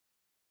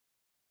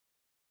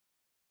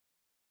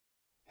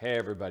Hey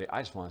everybody,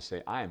 I just want to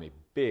say I am a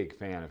big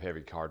fan of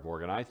heavy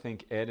cardboard, and I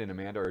think Ed and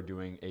Amanda are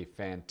doing a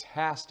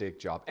fantastic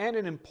job and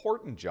an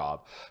important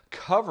job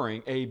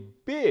covering a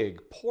big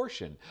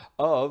portion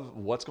of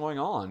what's going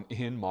on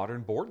in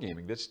modern board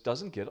gaming. This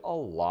doesn't get a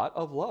lot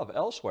of love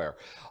elsewhere.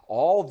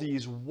 All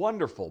these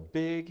wonderful,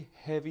 big,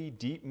 heavy,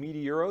 deep,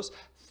 meaty Euros.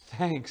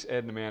 Thanks Ed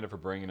and Amanda for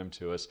bringing them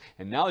to us.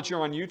 And now that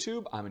you're on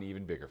YouTube, I'm an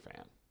even bigger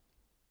fan.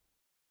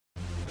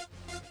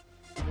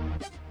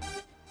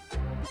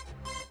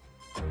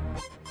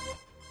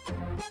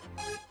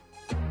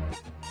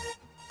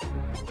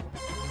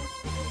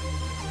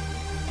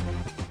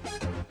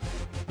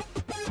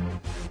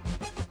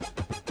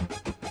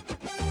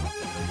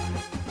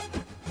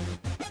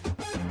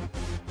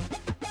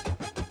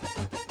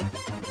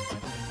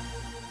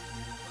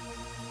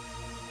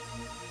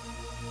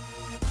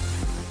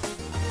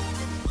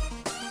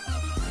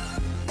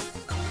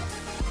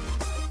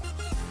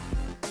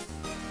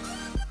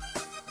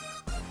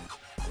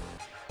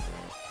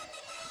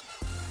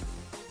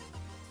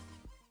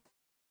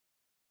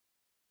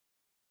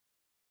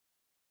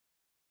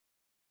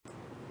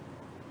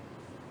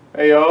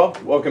 Hey y'all,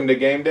 welcome to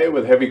Game Day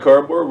with Heavy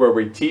Cardboard, where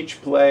we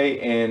teach,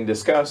 play, and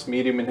discuss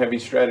medium and heavy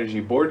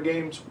strategy board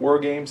games, war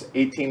games,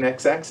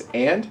 18xx,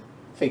 and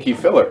Thinky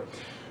Filler.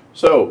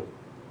 So,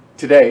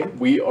 today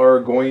we are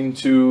going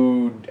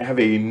to have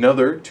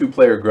another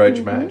two-player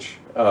grudge match,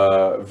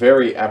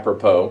 very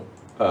apropos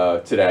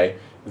today,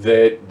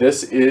 that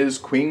this is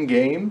Queen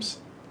Games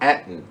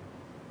Aton.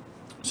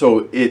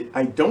 So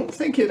I don't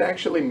think it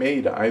actually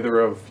made either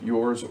of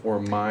yours or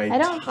my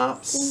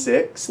top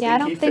six. Yeah, I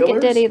don't think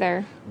it did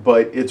either.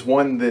 But it's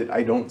one that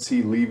I don't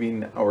see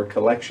leaving our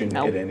collection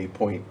at any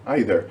point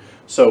either.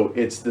 So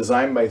it's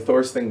designed by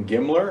Thorsten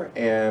Gimler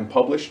and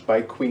published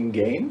by Queen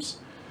Games.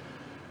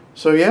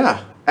 So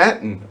yeah,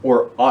 Aton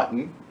or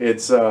Aton.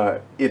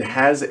 It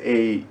has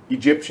a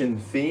Egyptian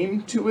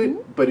theme to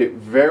it, but it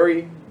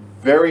very,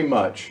 very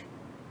much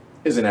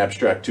is an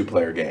abstract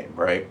two-player game,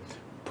 right?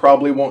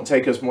 Probably won't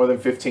take us more than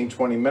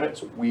 15-20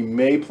 minutes. We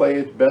may play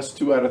it best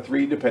 2 out of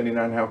 3 depending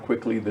on how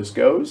quickly this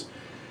goes.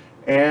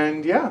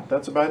 And yeah,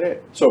 that's about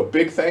it. So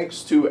big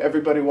thanks to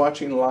everybody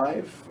watching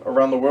live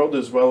around the world,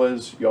 as well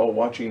as y'all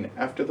watching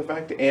after the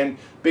fact. And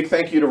big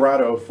thank you to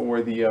Rahdo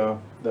for the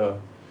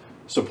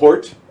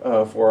support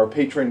for our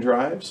patron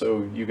drive.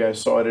 So you guys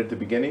saw it at the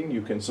beginning.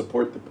 You can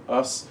support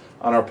us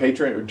on our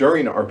Patreon or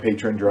during our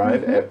patron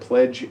drive at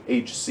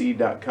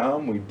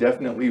pledgehc.com. We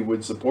definitely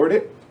would support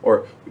it,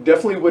 or we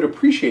definitely would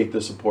appreciate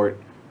the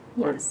support.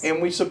 Yes. And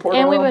we support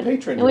our own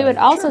Patreon. And we would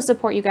also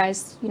support you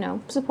guys, you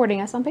know, supporting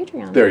us on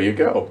Patreon. There you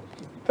go.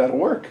 That'll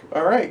work.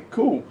 All right,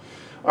 cool.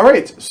 All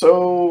right,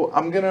 so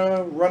I'm going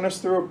to run us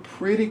through a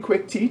pretty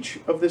quick teach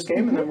of this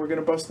game, and then we're going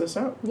to bust this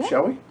out. Yeah.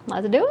 Shall we?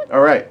 Let's do it.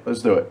 All right,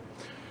 let's do it.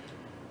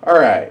 All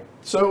right,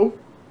 so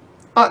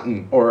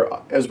Aton,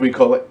 or as we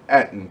call it,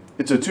 Aton.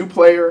 It's a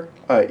two-player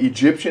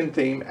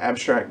Egyptian-themed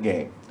abstract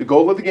game. The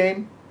goal of the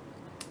game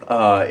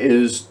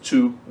is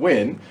to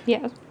win.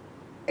 Yeah.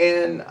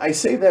 And I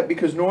say that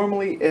because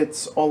normally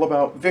it's all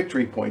about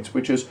victory points,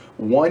 which is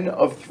one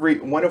of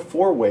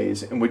 4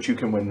 ways in which you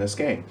can win this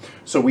game.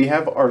 So we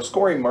have our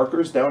scoring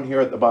markers down here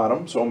at the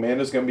bottom. So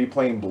Amanda's going to be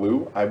playing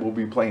blue. I will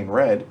be playing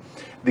red.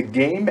 The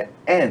game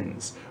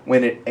ends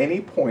when at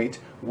any point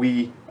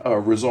we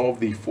resolve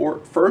the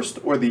first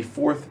or the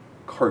fourth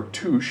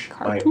cartouche,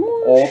 my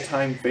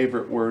all-time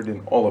favorite word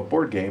in all of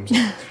board games,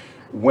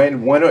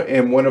 when one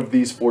of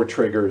these 4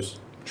 triggers.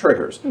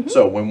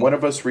 So when one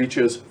of us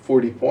reaches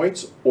 40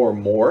 points or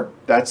more,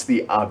 that's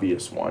the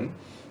obvious one.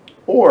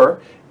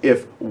 Or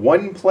if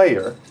one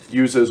player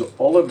uses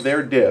all of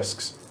their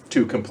discs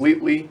to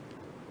completely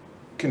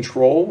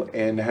control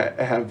and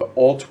have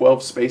all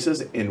 12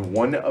 spaces in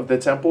one of the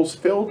temples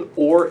filled,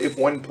 or if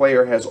one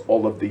player has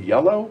all of the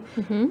yellow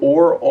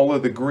or all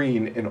of the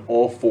green in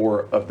all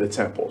 4 of the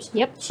temples.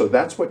 Yep. So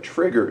that's what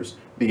triggers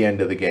the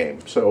end of the game.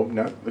 So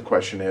now the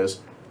question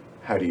is,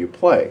 how do you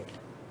play?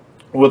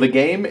 Well, the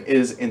game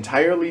is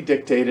entirely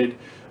dictated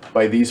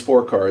by these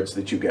 4 cards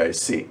that you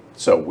guys see.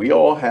 So we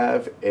all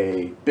have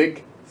a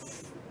big,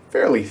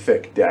 fairly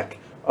thick deck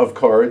of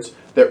cards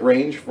that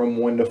range from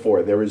 1 to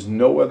 4. There is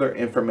no other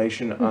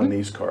information on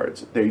these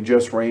cards. They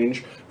just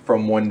range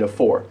from 1 to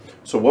 4.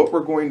 So what we're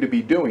going to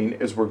be doing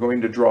is we're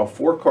going to draw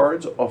 4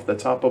 cards off the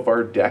top of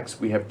our decks.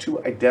 We have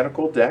 2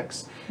 identical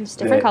decks. It's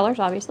different colors,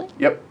 obviously.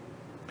 Yep.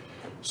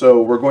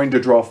 So we're going to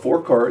draw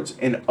 4 cards,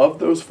 and of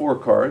those 4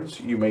 cards,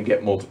 you may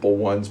get multiple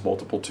 1s,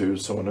 multiple 2s,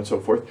 so on and so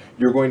forth.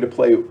 You're going to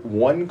play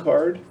 1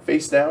 card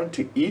face down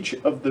to each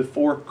of the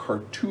 4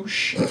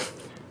 cartouche,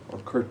 or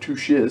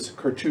cartouches,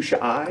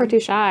 cartouche-I.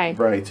 Cartouche-I.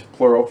 Right,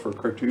 plural for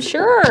cartouche.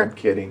 Sure. I'm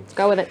kidding. Let's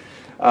go with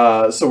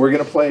it. So we're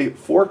going to play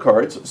 4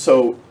 cards.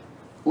 So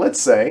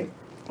let's say,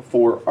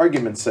 for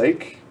argument's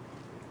sake,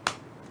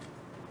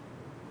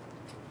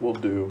 we'll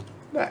do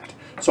that.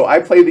 So I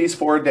play these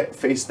 4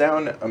 face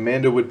down.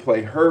 Amanda would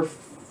play her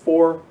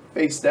 4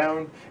 face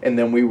down, and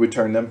then we would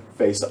turn them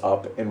face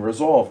up and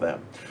resolve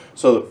them.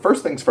 So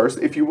first things first,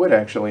 if you would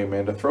actually,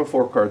 Amanda, throw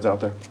 4 cards out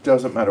there.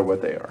 Doesn't matter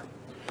what they are.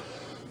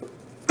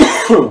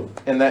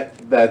 And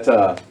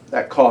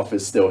that cough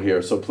is still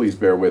here, so please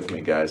bear with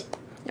me, guys.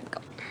 There we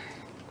go.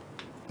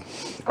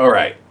 All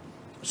right.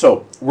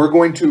 So we're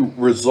going to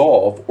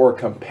resolve or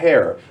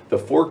compare the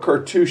 4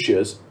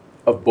 cartouches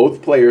of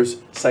both players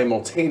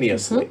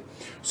simultaneously.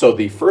 So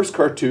the first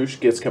cartouche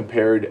gets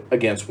compared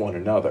against one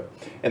another.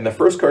 And the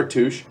first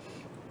cartouche,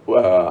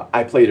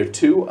 I played a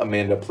 2,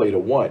 Amanda played a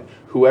 1.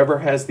 Whoever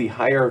has the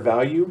higher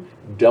value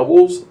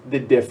doubles the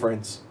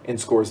difference and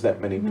scores that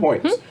many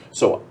points.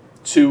 So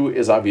 2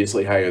 is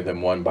obviously higher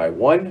than 1 by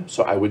 1,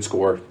 so I would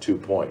score 2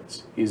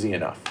 points. Easy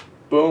enough.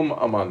 Boom,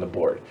 I'm on the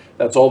board.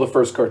 That's all the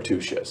first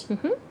cartouche is.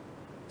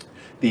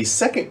 The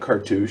second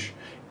cartouche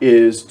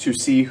is to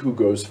see who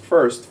goes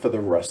first for the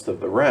rest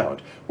of the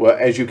round. Well,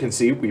 as you can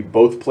see, we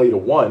both played a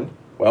 1.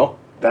 Well,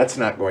 that's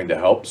not going to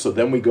help. So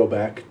then we go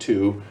back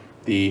to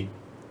the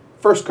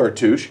first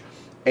cartouche,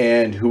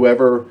 and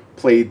whoever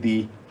played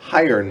the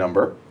higher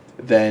number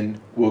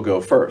then will go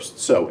first.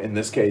 So in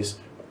this case,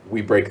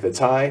 we break the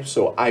tie,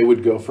 so I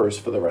would go first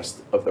for the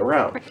rest of the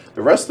round.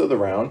 The rest of the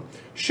round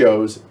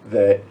shows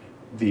that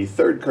the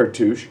third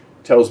cartouche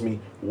tells me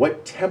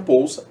what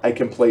temples I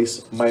can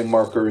place my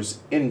markers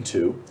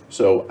into.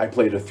 So I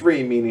played a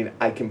 3, meaning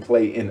I can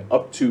play in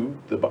up to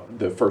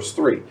the first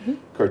 3.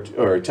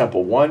 Or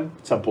temple 1,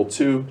 temple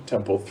 2,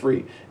 temple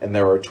 3. And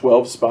there are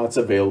 12 spots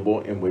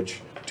available in which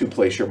to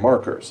place your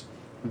markers.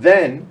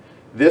 Then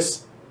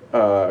this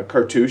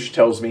cartouche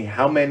tells me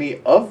how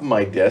many of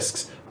my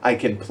discs I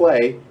can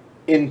play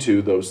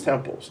into those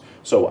temples.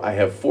 So I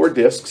have 4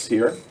 discs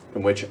here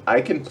in which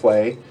I can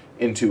play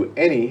into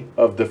any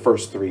of the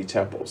first 3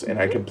 temples, and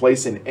I can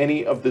place in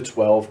any of the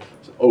 12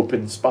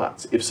 open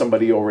spots. If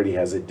somebody already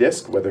has a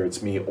disc, whether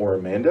it's me or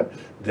Amanda,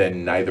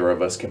 then neither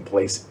of us can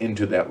place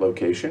into that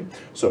location.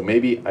 So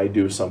maybe I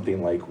do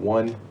something like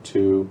 1,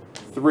 2,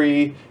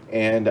 3,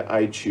 and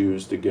I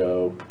choose to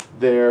go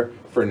there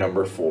for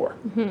number 4.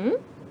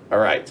 All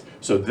right,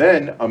 so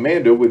then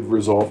Amanda would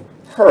resolve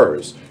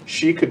hers.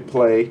 She could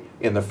play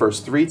in the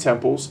first 3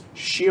 temples.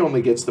 She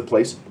only gets to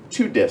place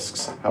 2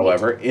 discs,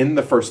 however, in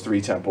the first 3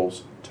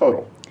 temples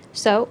total.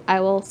 So I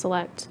will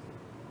select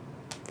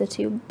the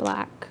 2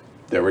 black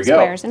There we go.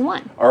 squares in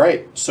 1. All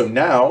right, so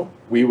now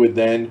we would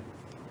then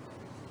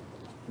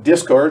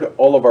discard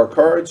all of our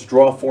cards,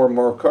 draw 4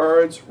 more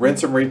cards,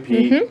 rinse and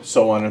repeat,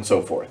 so on and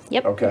so forth.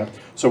 Yep. Okay,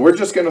 so we're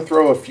just going to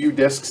throw a few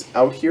discs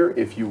out here,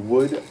 if you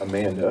would,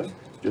 Amanda,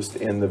 just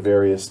in the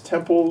various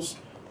temples.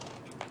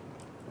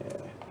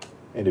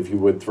 And if you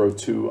would throw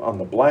 2 on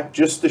the black,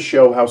 just to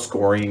show how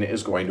scoring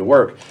is going to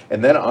work.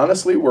 And then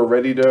honestly, we're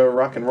ready to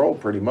rock and roll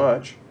pretty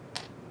much.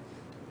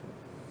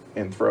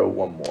 And throw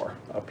 1 more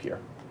up here.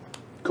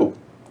 Cool.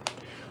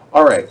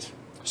 All right,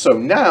 so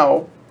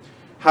now,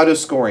 how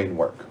does scoring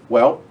work?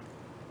 Well,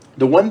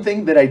 the one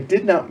thing that I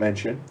did not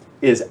mention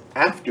is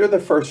after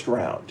the first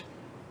round,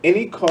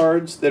 any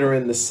cards that are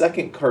in the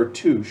second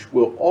cartouche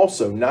will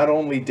also not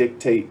only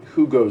dictate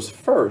who goes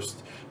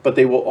first, but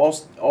they will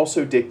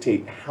also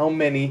dictate how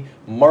many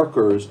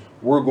markers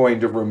we're going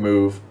to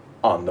remove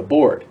on the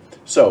board.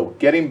 So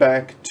getting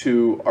back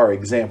to our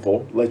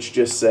example, let's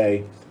just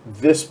say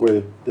this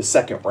were the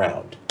second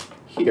round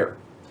here.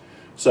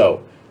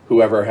 So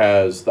whoever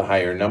has the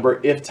higher number,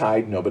 if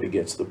tied, nobody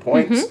gets the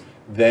points,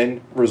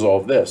 then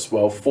resolve this.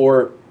 Well,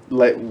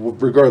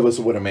 regardless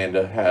of what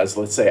Amanda has,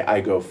 let's say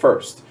I go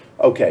first.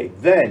 Okay,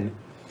 then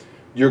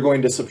you're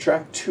going to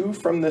subtract 2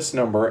 from this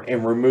number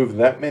and remove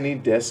that many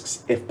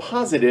discs, if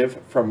positive,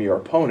 from your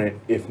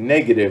opponent, if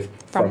negative,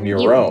 from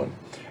your own.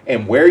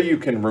 And where you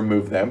can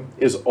remove them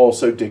is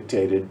also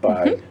dictated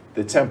by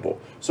the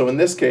temple. So in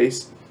this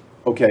case,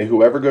 okay,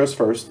 whoever goes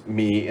first,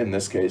 me in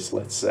this case,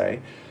 let's say,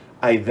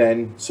 I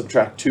then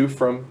subtract 2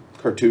 from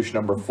cartouche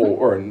number 4,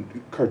 or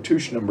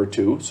cartouche number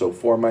 2, so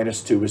 4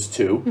 minus 2 is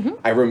 2.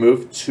 I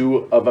remove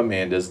 2 of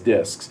Amanda's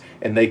discs,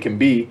 and they can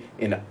be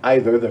in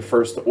either the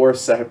first or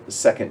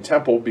second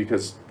temple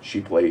because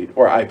she played,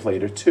 or I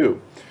played a 2.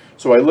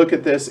 So I look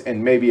at this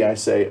and maybe I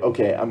say,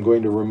 okay, I'm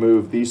going to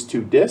remove these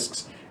 2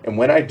 discs, and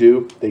when I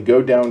do, they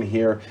go down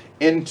here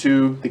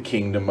into the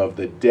Kingdom of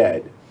the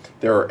Dead.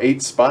 There are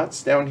 8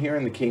 spots down here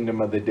in the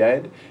Kingdom of the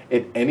Dead.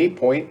 At any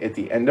point at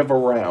the end of a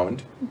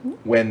round,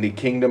 when the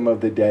Kingdom of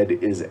the Dead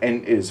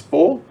is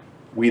full,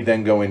 we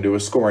then go into a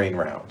scoring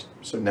round.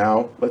 So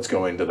now let's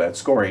go into that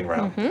scoring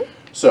round.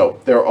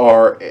 So there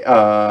are,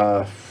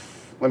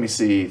 let me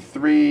see,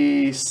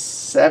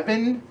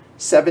 7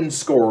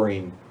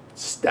 scoring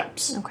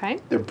steps. Okay.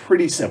 They're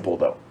pretty simple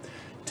though.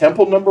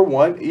 Temple number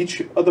 1,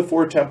 each of the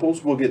 4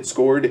 temples will get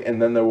scored,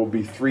 and then there will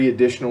be 3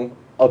 additional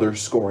other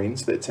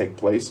scorings that take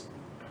place.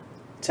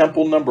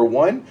 Temple number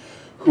 1,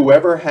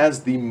 whoever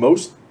has the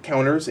most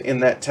counters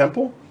in that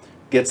temple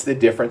gets the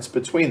difference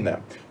between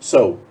them.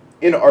 So,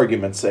 in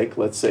argument's sake,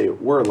 let's say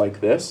it were like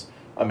this.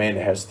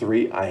 Amanda has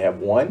 3, I have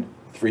 1.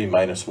 3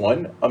 minus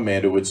 1,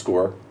 Amanda would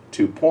score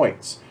 2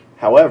 points.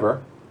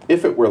 However,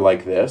 if it were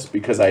like this,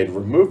 because I had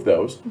removed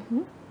those,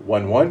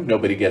 1, 1,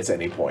 nobody gets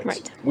any points.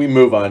 Right. We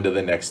move on to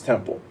the next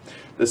temple.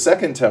 The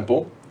second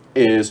temple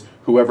is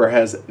whoever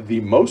has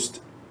the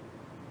most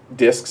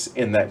discs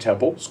in that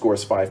temple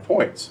scores 5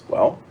 points.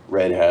 Well,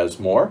 red has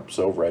more,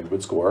 so red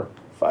would score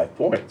 5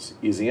 points.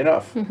 Easy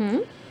enough.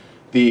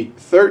 The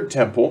third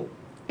temple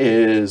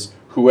is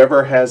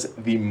whoever has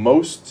the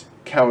most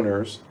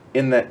counters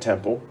in that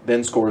temple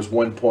then scores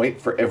 1 point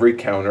for every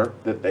counter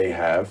that they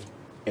have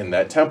in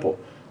that temple.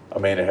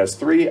 Amanda has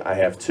 3, I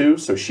have 2,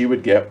 so she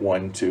would get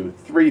 1, 2,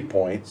 3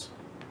 points.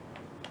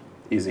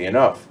 Easy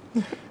enough.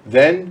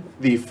 Then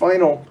the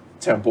final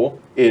temple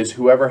is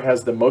whoever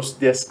has the most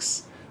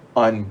discs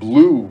on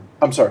blue,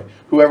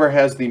 whoever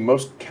has the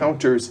most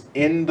counters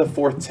in the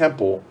fourth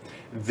temple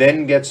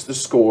then gets the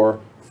score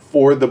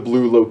for the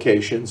blue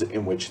locations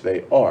in which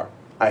they are.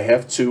 I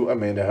have 2,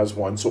 Amanda has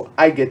 1, so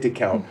I get to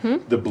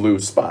count the blue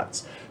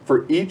spots.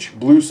 For each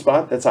blue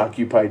spot that's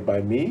occupied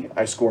by me,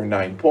 I score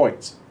 9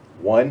 points.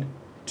 1,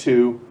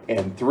 2,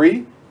 and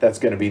 3. That's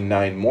going to be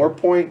 9 more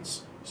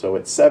points. So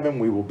at 7,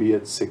 we will be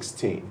at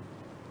 16.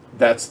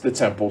 That's the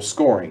temple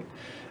scoring.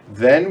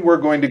 Then we're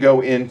going to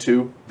go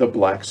into the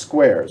black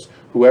squares.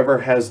 Whoever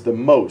has the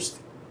most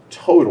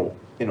total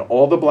in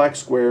all the black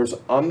squares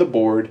on the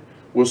board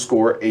will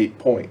score 8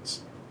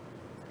 points.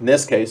 In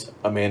this case,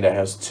 Amanda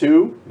has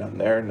 2, none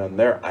there, none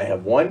there. I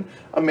have 1.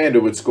 Amanda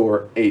would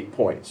score 8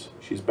 points.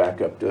 She's back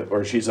up to,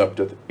 or she's up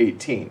to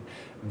 18.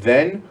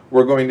 Then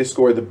we're going to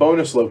score the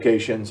bonus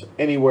locations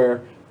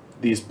anywhere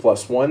these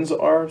 +1s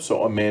are.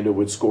 So Amanda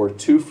would score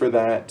 2 for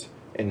that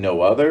and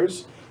no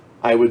others.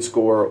 I would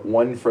score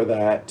 1 for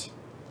that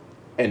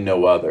and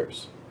no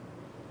others.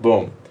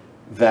 Boom.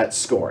 That's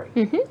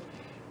scoring.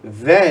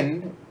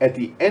 Then at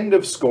the end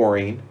of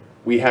scoring,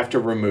 we have to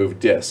remove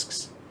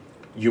discs.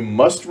 You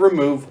must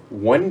remove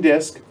 1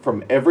 disc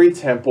from every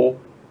temple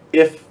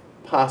if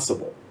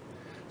possible.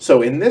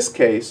 So in this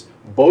case,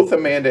 both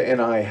Amanda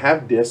and I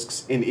have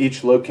discs in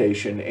each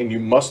location, and you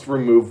must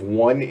remove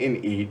 1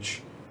 in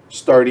each,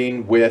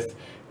 starting with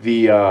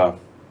the,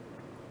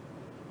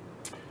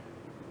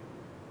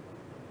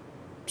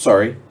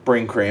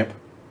 brain cramp,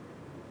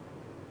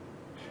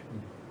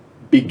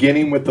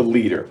 beginning with the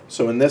leader.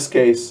 So in this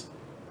case,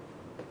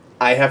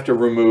 I have to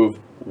remove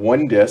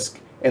 1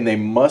 disc, and they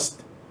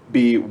must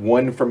be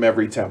 1 from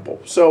every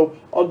temple. So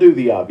I'll do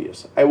the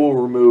obvious. I will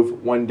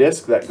remove 1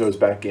 disc that goes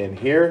back in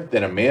here.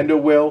 Then Amanda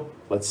will.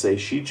 Let's say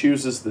she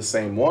chooses the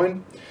same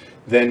one.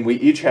 Then we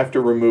each have to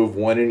remove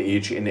 1 in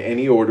each in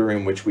any order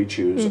in which we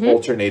choose,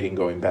 alternating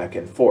going back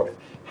and forth.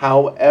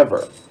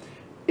 However,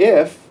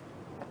 if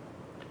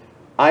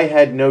I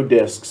had no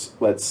discs,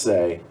 let's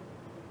say,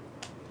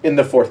 in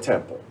the 4th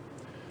temple.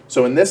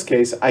 So in this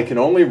case, I can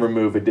only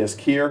remove a disc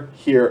here,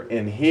 here,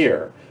 and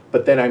here.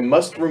 But then I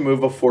must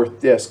remove a 4th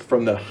disc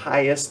from the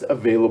highest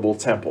available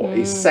temple,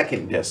 a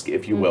 2nd disc,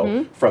 if you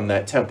will, from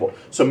that temple.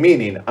 So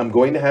meaning I'm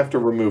going to have to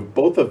remove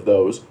both of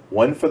those,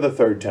 1 for the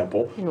 3rd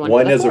temple, and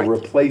 1 as a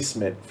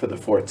replacement for the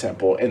 4th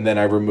temple, and then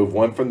I remove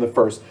 1 from the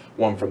 1st,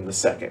 1 from the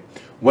 2nd.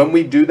 When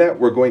we do that,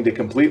 we're going to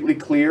completely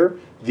clear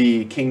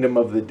the Kingdom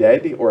of the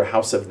Dead, or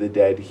House of the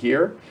Dead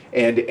here,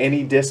 and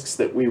any discs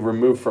that we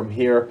remove from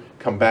here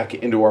come back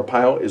into our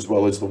pile, as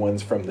well as the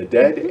ones from the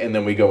dead, and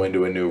then we go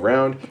into a new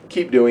round.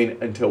 Keep doing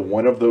until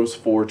one of those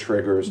 4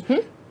 triggers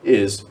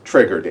is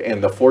triggered.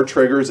 And the 4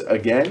 triggers,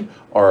 again,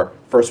 are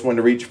first one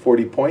to reach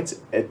 40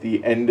 points at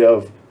the end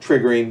of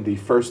triggering the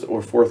 1st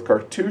or 4th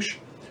cartouche.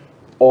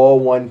 All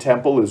 1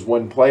 temple is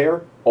 1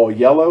 player, all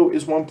yellow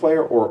is 1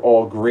 player, or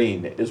all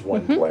green is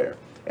 1 player.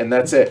 And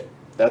that's it.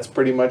 That's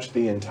pretty much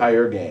the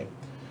entire game.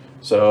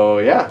 So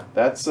yeah,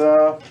 that's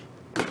not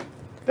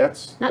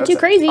too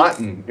crazy.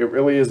 Aton. It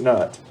really is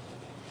not.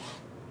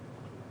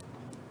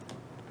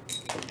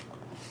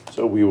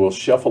 So we will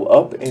shuffle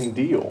up and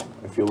deal.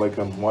 I feel like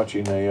I'm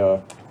watching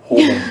a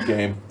hold'em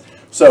game.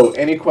 So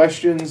any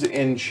questions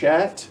in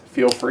chat,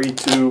 feel free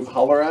to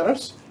holler at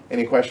us.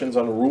 Any questions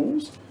on the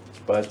rules?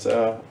 But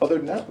other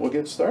than that, we'll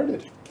get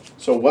started.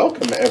 So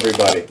welcome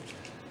everybody.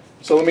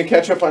 So let me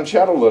catch up on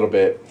chat a little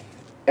bit.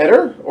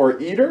 Eder,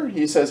 or Eater,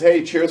 he says,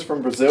 hey, cheers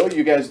from Brazil.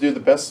 You guys do the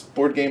best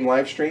board game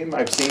live stream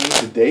I've seen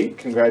to date.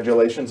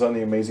 Congratulations on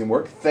the amazing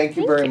work. Thank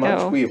you very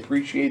much. We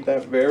appreciate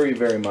that very,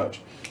 very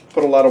much.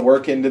 Put a lot of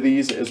work into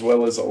these, as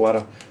well as a lot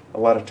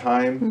of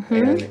time,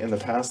 and in the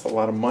past, a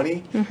lot of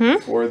money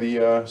for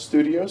the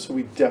studio, so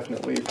we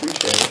definitely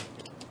appreciate it.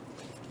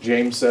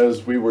 James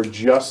says, we were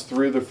just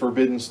through the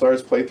Forbidden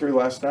Stars playthrough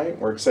last night.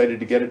 We're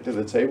excited to get it to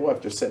the table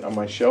after sitting on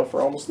my shelf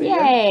for almost a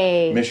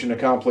year. Mission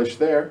accomplished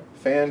there.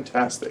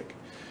 Fantastic.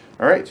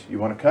 All right, you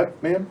want to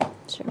cut, ma'am?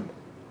 Sure.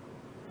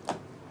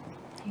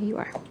 Here you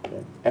are.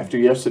 After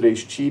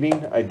yesterday's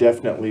cheating, I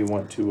definitely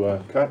want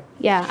to cut.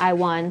 Yeah, I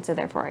won, so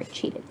therefore I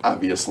cheated.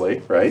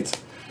 Obviously, right?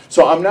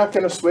 So I'm not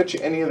going to switch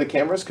any of the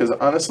cameras because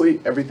honestly,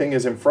 everything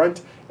is in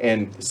front.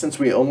 And since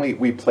we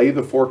play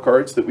the 4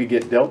 cards that we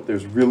get dealt,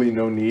 there's really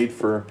no need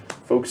for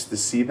folks to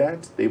see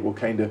that. They will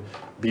kind of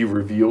be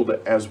revealed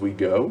as we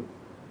go.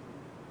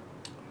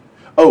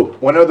 Oh,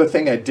 one other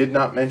thing I did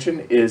not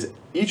mention is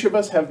each of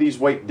us have these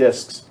white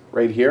discs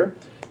right here.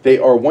 They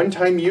are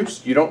one-time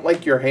use. You don't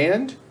like your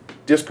hand,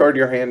 discard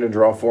your hand and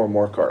draw 4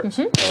 more cards.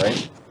 All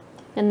right?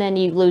 And then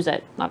you lose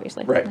it,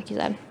 obviously, right, like you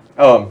said.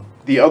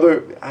 the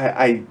other,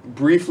 I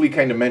briefly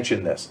kind of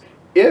mentioned this.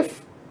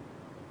 If,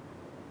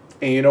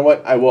 and you know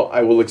what, I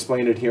will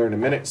explain it here in a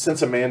minute.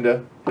 Since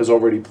Amanda has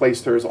already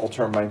placed hers, I'll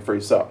turn mine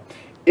face up.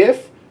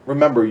 If,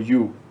 remember,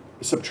 you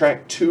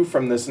subtract 2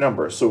 from this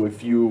number, so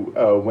if you,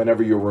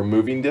 whenever you're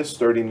removing discs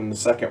starting in the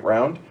second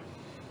round,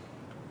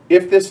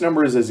 if this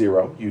number is a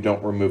 0, you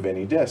don't remove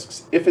any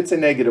discs. If it's a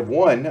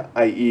 -1,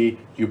 i.e.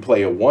 you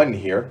play a 1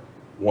 here,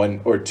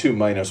 1 or 2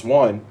 minus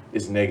 1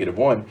 is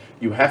 -1,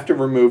 you have to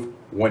remove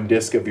 1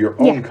 disc of your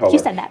own color. You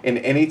said that. And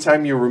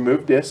anytime you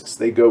remove discs,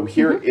 they go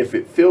here. If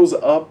it fills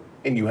up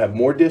and you have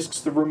more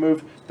discs to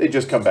remove, they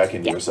just come back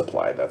into your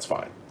supply. That's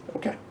fine.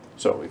 Okay,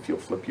 so if you'll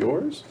flip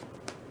yours.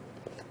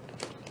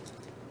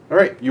 All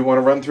right, you want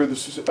to run through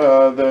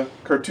the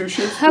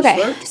cartouches to Okay,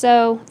 start?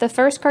 so the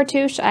first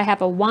cartouche, I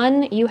have a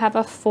 1, you have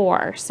a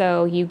 4,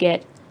 so you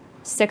get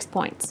 6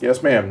 points.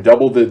 Yes, ma'am.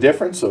 Double the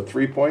difference, so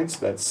 3 points.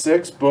 That's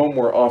 6. Boom,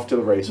 we're off to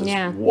the races.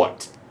 Yeah.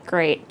 What?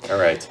 Great. All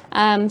right.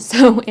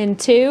 So in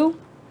 2,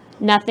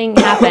 nothing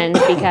happens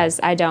because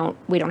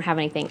we don't have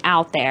anything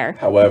out there.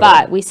 However,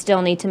 but we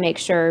still need to make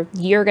sure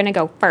you're going to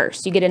go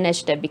first. You get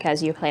initiative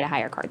because you played a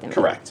higher card than me.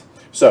 correct.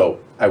 So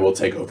I will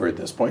take over at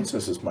this point. So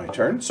this is my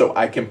turn. So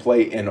I can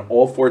play in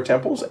all 4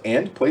 temples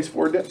and place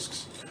 4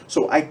 discs.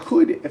 So I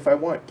could, if I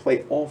want,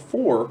 play all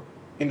 4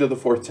 into the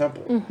 4th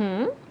temple.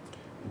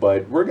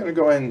 But we're going to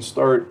go ahead and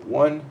start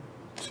 1,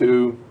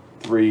 2,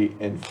 3,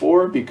 and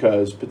 4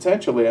 because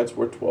potentially that's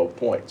worth 12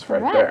 points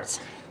right there. Correct.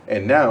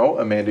 And now,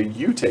 Amanda,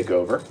 you take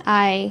over.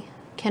 I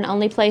can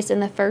only place in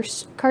the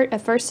first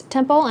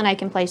temple, and I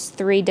can place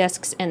 3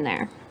 discs in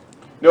there.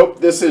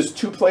 Nope, this is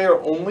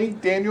 2-player only,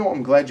 Daniel.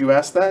 I'm glad you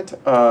asked that.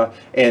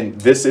 And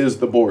this is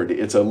the board.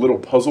 It's a little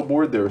puzzle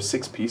board. There are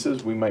 6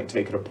 pieces. We might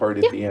take it apart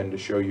at the end to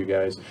show you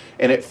guys.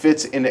 And it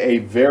fits in a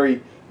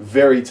very,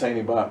 very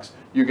tiny box.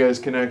 You guys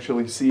can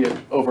actually see it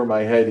over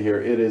my head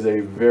here. It is a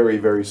very,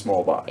 very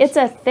small box. It's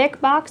a thick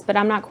box, but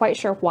I'm not quite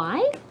sure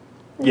why.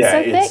 Yeah,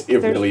 so thick.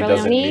 it There's really no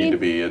doesn't need to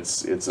be.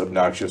 It's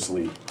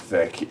obnoxiously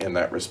thick in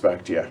that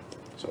respect, yeah.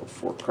 So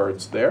 4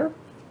 cards there.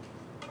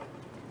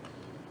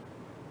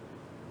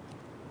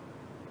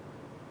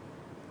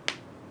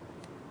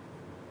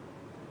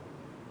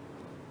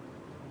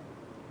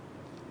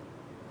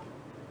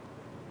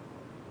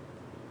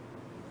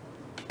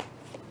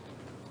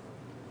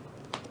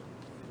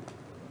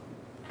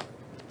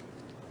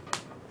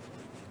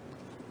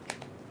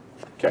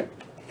 Okay.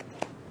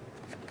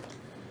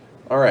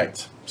 All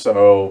right.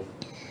 So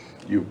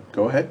you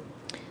go ahead.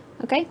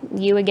 Okay,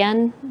 you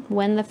again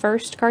win the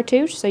first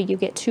cartouche, so you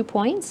get 2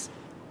 points.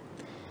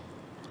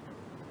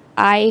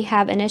 I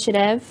have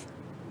initiative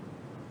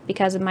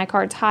because my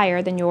card's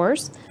higher than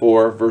yours.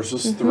 4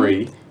 versus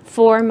 3.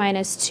 4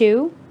 minus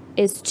 2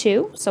 is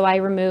 2, so I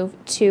remove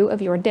 2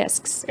 of your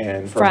discs.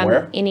 And from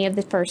where? Any of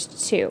the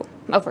first 2.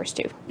 Oh, first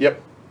 2.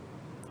 Yep.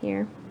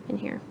 Here and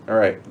here. All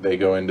right. They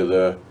go into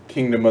the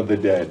kingdom of the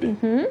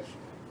dead.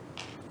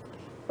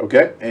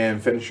 Okay,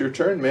 and finish your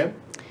turn, ma'am.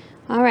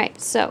 All right,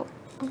 so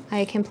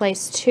I can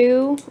place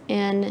 2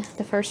 in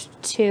the first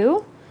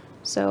 2,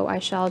 so I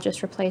shall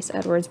just replace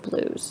Edward's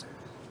blues.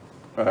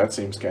 Oh, that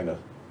seems kind of...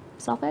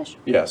 Selfish?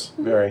 Yes,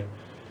 very.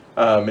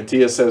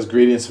 Matthias says,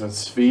 greetings from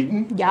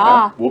Sweden.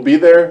 Yeah. We'll be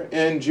there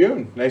in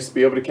June. Nice to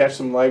be able to catch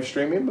some live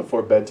streaming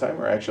before bedtime,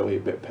 or actually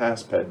a bit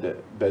past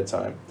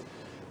bedtime.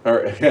 All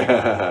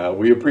right.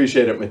 We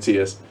appreciate it,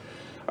 Matthias.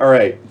 All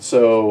right,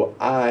 so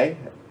I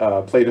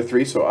played a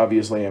 3, so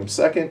obviously I'm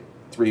second.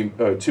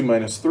 2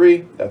 minus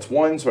 3, that's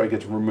 1, so I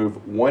get to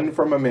remove 1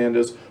 from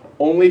Amanda's,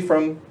 only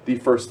from the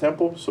first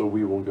temple, so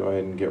we will go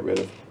ahead and get rid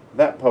of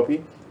that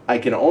puppy. I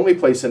can only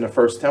place in the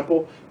first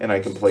temple, and I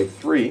can play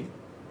 3.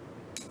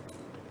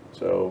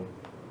 So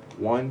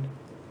 1,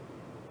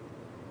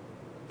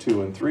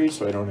 2, and 3,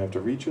 so I don't have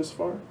to reach as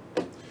far.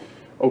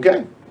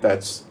 Okay,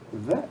 that's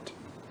that.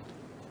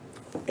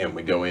 And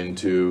we go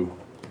into,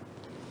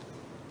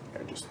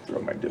 I just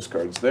throw my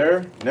discards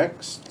there.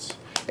 Next.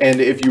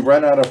 And if you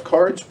run out of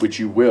cards, which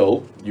you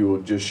will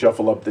just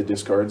shuffle up the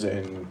discards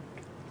and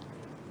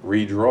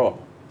redraw.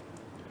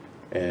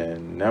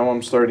 And now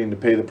I'm starting to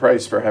pay the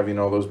price for having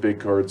all those big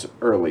cards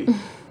early.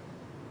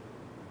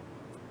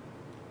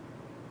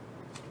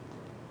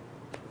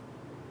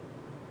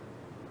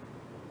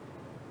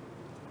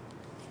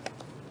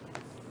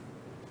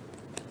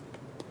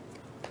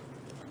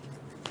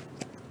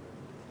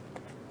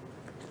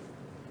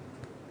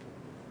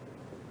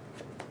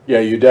 Yeah,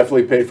 you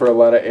definitely pay for a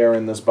lot of air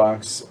in this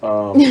box.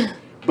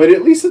 But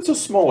at least it's a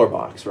smaller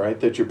box, right?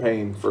 That you're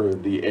paying for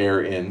the air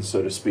in,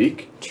 so to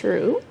speak.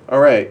 True. All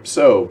right,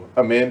 so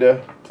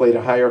Amanda played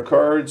a higher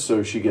card,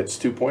 so she gets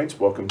 2 points.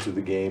 Welcome to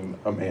the game,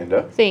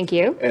 Amanda. Thank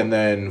you. And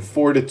then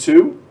 4 to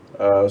 2.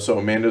 So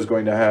Amanda's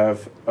going to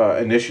have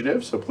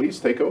initiative, so please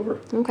take over.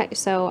 Okay,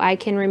 so I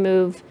can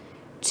remove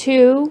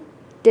 2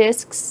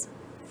 discs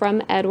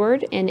from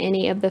Edward in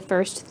any of the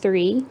first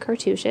 3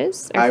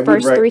 cartouches, or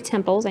first 3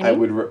 temples, I mean. I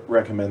would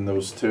recommend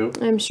those 2.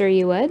 I'm sure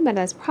you would, but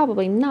that's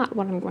probably not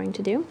what I'm going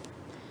to do.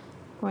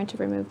 I'm going to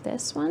remove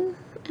this one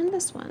and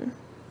this one.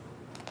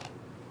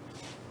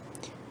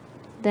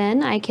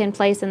 Then I can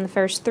place in the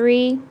first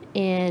 3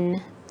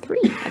 in 3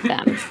 of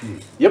them.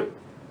 Yep.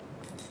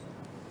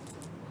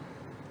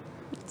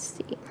 Let's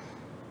see.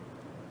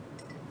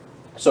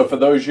 So for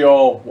those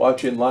y'all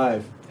watching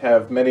live,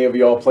 have many of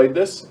y'all played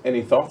this?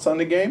 Any thoughts on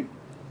the game?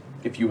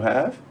 If you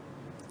have,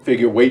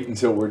 figure wait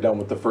until we're done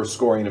with the first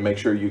scoring to make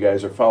sure you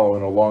guys are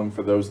following along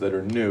for those that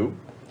are new.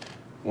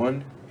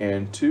 1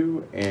 and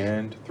 2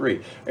 and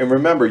 3. And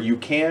remember, you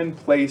can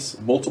place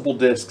multiple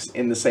discs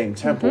in the same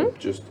temple,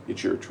 just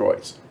it's your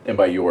choice. And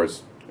by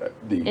yours,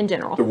 in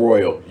general, the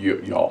royal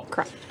y'all.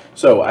 Correct.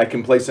 So I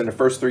can place in the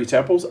first 3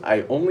 temples.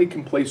 I only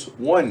can place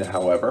 1,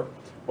 however.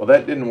 Well,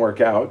 that didn't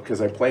work out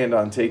because I planned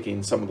on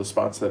taking some of the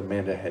spots that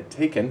Amanda had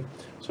taken.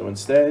 So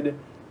instead,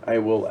 I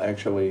will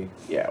actually,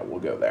 yeah, we'll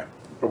go there.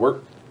 It'll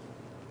work.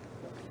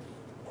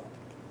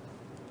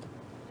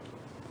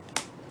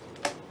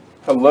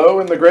 Hello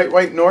in the Great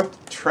White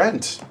North,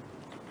 Trent.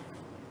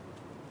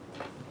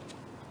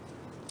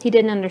 He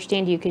didn't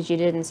understand you because you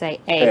didn't say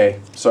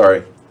A.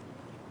 Sorry.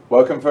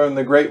 Welcome from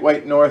the Great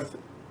White North,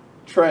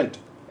 Trent.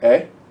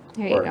 There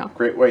you go.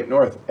 Great White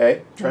North,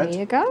 Trent. There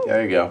you go.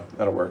 There you go.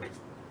 That'll work.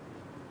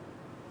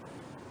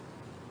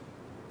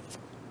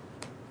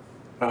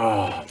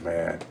 Oh,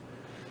 man.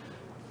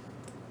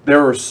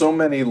 There are so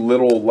many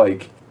little,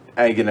 like,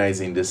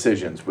 agonizing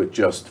decisions with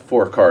just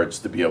 4 cards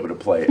to be able to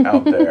play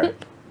out there.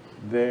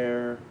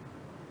 There.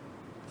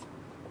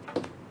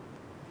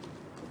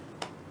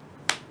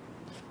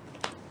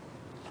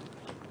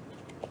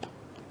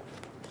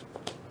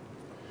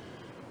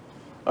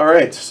 All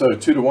right, so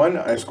 2 to 1.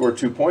 I score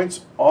 2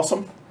 points.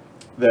 Awesome.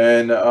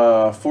 Then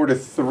 4 to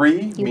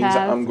 3 means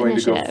I'm going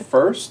to go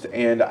first,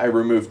 and I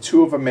remove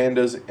 2 of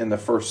Amanda's in the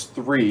first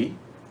 3.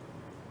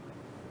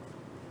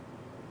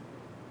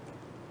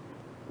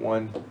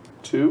 1,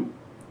 2.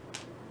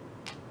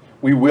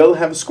 We will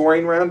have a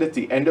scoring round at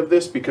the end of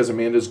this because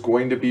Amanda's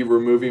going to be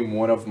removing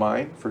 1 of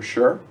mine for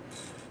sure.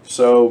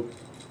 So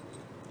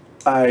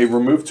I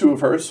removed 2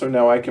 of hers, so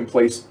now I can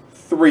place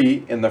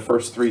 3 in the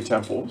first 3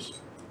 temples.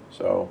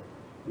 So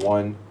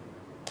 1,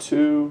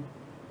 2.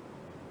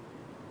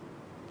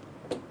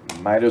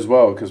 Might as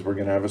well because we're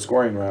going to have a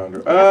scoring round.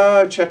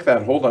 Check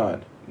that. Hold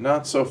on.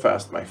 Not so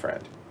fast, my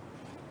friend.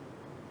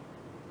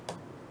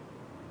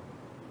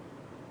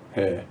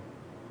 Hey.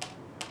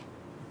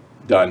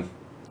 Done.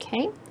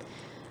 Okay.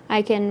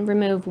 I can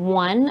remove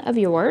 1 of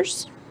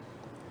yours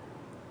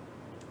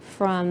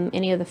from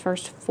any of the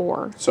first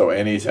 4. So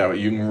anytime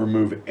you can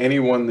remove any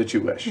one that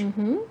you wish.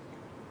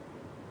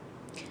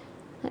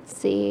 Let's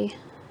see.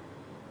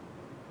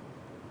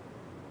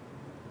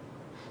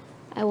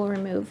 I will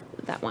remove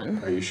that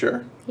one. Are you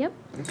sure? Yep.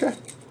 Okay.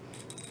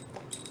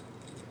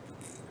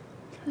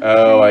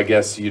 Oh, I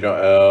guess you don't.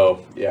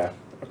 Oh, yeah.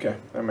 Okay,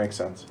 that makes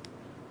sense.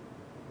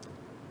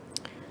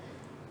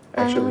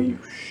 Actually, you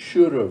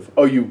should have.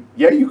 Oh, you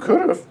could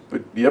have.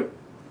 But yep.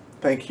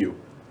 Thank you.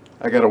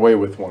 I got away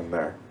with 1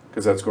 there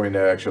because that's going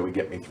to actually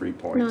get me 3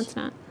 points. No, it's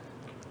not.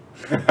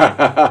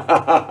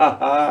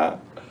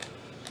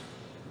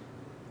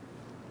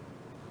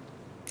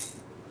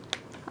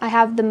 I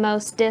have the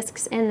most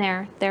discs in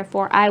there,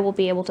 therefore I will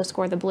be able to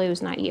score the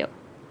blues, not you.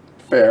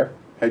 Fair.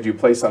 Had you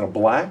placed on a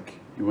black,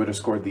 you would have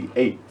scored the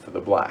 8 for the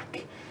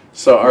black.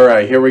 So, all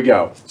right, here we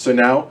go. So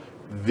now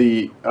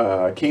the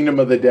Kingdom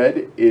of the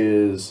Dead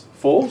is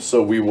full,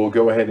 so we will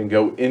go ahead and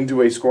go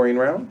into a scoring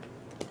round.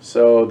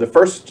 So the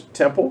first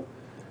temple,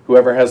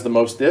 whoever has the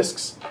most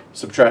discs,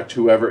 subtract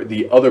whoever,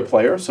 the other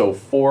player. So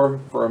 4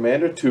 for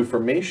Amanda, 2 for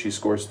me. She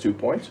scores 2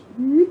 points.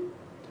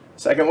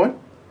 Second one.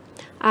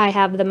 I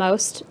have the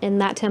most in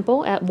that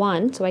temple at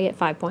 1, so I get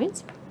 5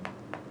 points.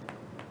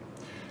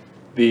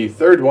 The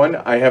third one,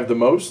 I have the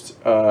most,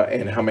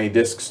 and how many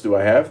discs do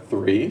I have?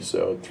 3,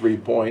 so 3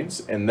 points.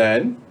 And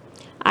then?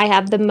 I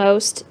have the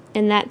most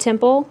in that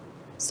temple,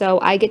 so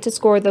I get to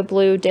score the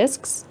blue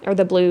discs, or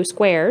the blue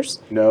squares.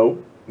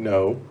 No,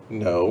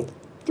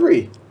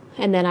 3.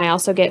 And then I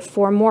also get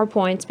 4 more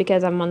points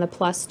because I'm on the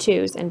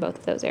 +2s in both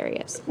of those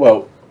areas.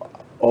 Well,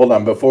 hold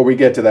on. Before we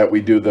get to that, we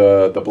do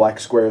the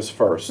black squares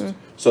first.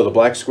 So the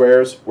black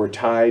squares were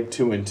tied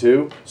 2 and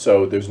 2,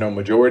 so there's no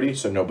majority,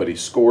 so nobody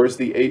scores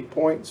the 8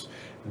 points.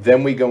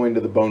 Then we go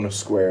into the bonus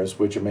squares,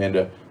 which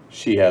Amanda,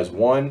 she has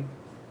 1,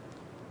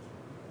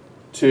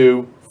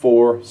 2,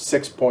 4,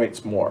 6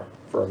 points more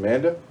for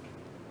Amanda.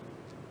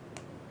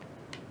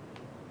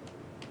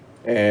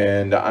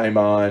 And I'm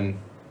on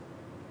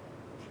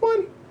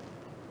 1.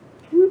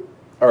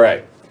 All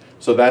right,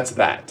 so that's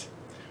that.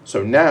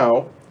 So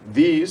now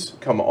these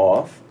come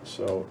off.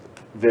 So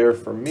there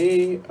for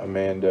me,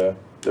 Amanda,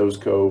 those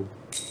go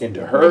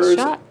into hers.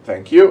 Nice shot.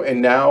 Thank you.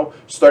 And now,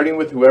 starting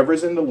with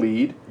whoever's in the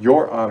lead,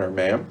 your honor,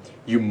 ma'am,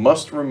 you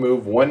must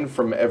remove 1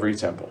 from every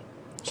temple.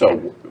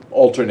 So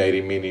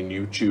alternating, meaning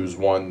you choose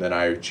 1, then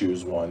I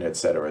choose 1,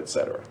 etc.,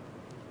 etc.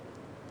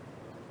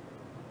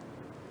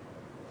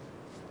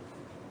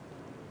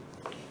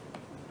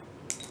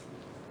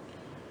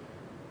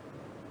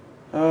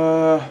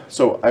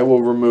 So I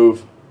will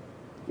remove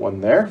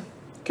 1 there.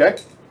 Okay.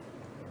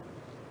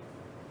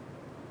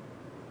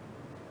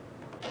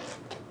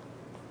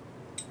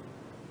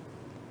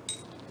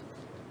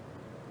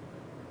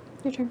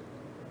 your turn.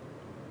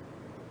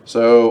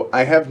 So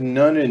I have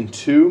none in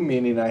 2,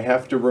 meaning I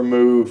have to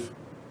remove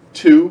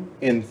 2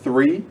 in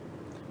 3.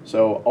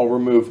 So I'll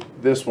remove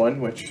this one,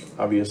 which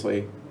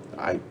obviously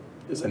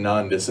is a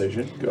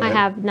non-decision. Go ahead. I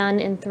have none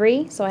in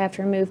 3, so I have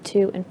to remove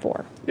 2 and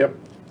 4. Yep.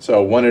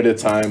 So one at a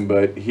time,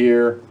 but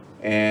here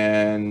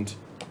and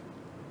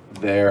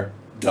there,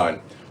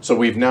 done. So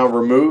we've now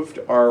removed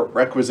our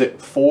requisite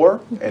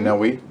 4, and now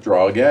we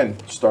draw again.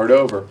 Start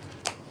over.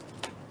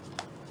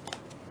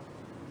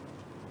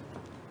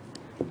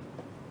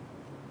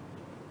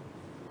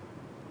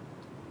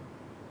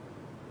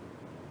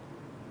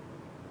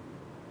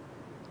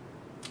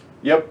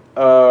 Yep,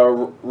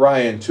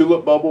 Ryan,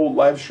 Tulip Bubble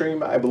live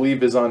stream, I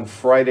believe, is on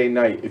Friday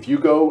night. If you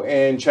go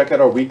and check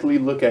out our weekly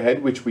look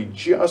ahead, which we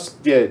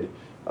just did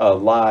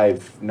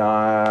live,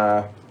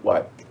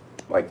 like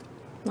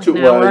an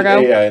hour ago?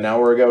 Yeah, an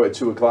hour ago at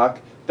 2 o'clock.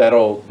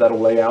 That'll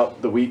lay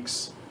out the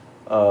week's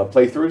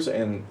playthroughs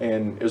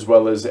and as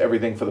well as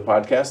everything for the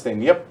podcast.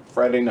 And yep,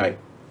 Friday night.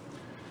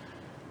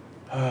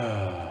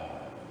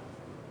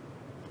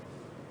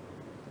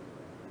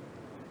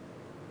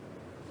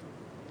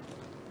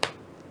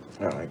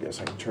 Oh, I guess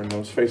I can turn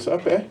those face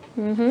up, eh?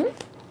 Mm-hmm.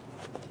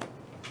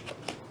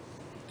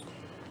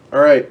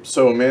 All right,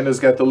 so Amanda's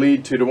got the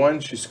lead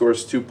 2-1. She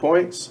scores 2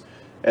 points.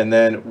 And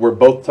then we're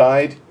both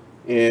tied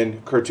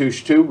in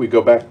cartouche 2. We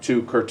go back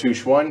to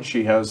cartouche 1.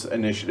 She has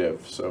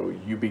initiative. So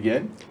you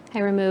begin. I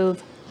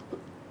remove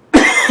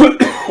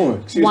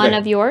Excuse one me.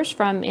 of yours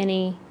from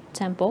any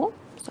temple.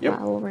 So Yep.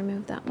 I will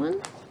remove that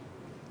one.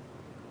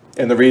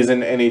 And the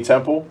reason any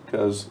temple,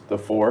 because the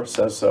 4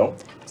 says so.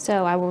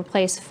 So I will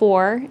place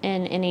 4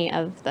 in any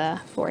of the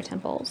 4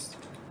 temples.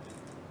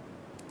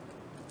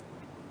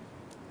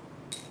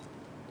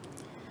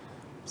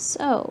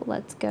 So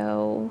let's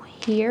go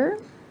here.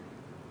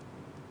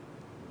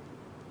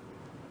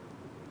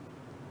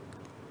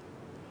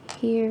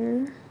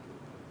 Here.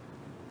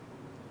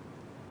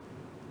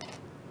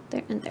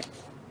 There and there.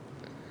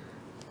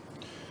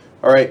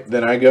 All right,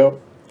 then I go.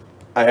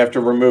 I have to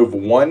remove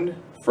 1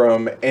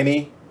 from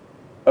any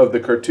of the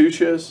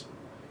cartouches.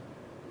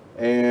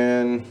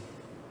 And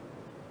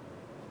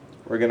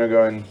we're going to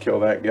go ahead and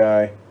kill that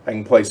guy. I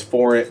can place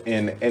 4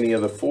 in any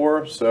of the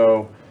 4.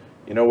 So,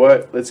 you know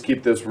what? Let's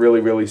keep this really,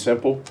 really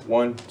simple.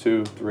 1,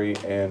 2, 3,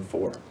 and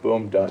 4.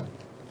 Boom, done.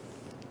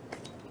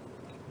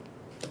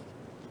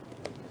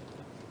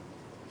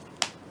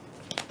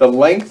 The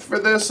length for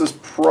this is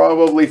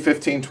probably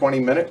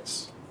 15-20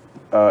 minutes,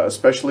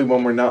 especially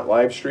when we're not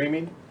live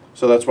streaming.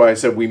 So that's why I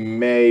said we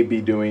may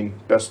be doing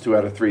best 2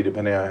 out of 3,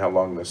 depending on how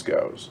long this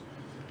goes.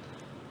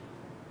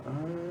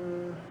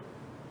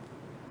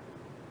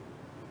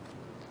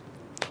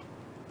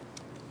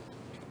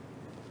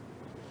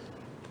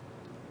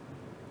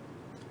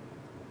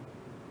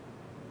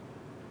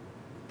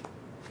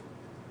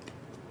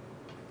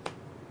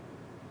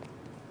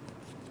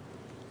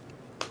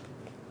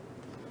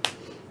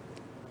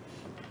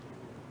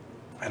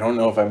 I don't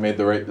know if I made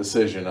the right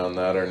decision on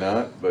that or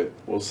not, but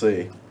we'll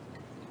see.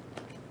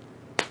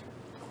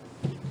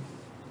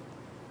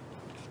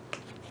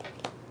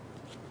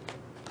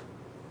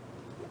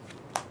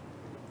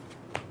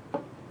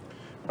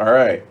 All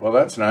right, well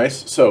that's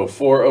nice. So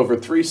 4 over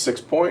 3,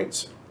 6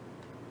 points.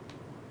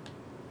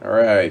 All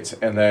right,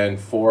 and then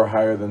 4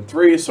 higher than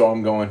 3, so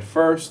I'm going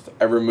first.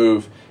 I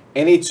remove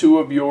any 2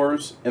 of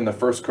yours in the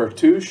first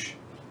cartouche.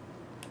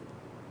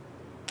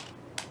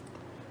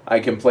 I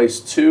can place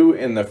 2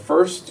 in the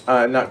first,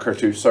 not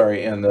cartouche,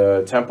 sorry, in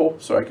the temple.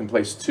 So I can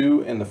place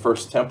 2 in the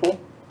first temple.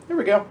 There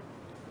we go.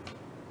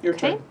 Your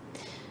turn.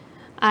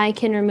 I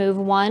can remove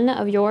 1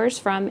 of yours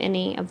from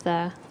any of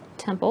the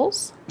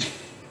temples.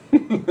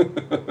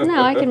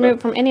 No, I can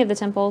remove from any of the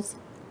temples.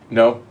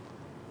 No.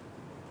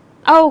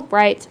 Oh,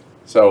 right.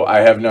 So I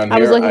have none here. I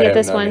was looking at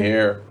this none one.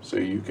 Here, so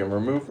you can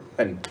remove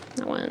and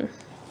That one.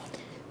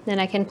 Then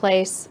I can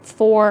place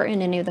 4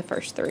 in any of the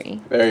first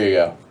 3. there you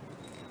go.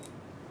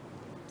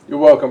 You're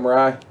welcome,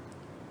 Rye.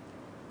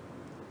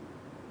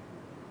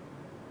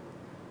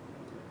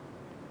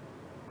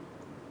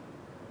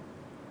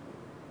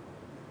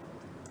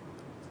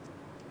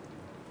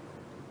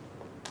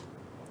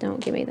 Don't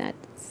give me that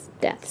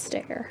death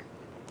stare.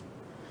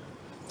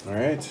 All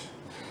right.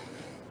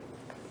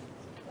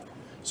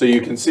 So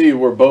you can see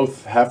we're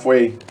both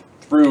halfway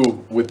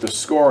through with the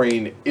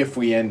scoring if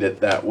we end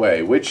it that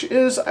way, which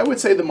is, I would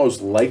say, the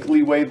most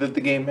likely way that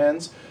the game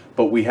ends.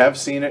 But we have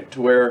seen it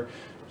to where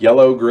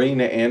yellow,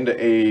 green, and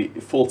a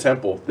full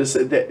temple.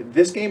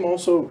 This game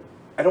also,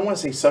 I don't want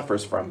to say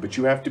suffers from, but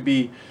you have to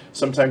be,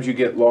 sometimes you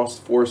get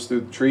lost forest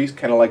through the trees,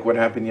 kind of like what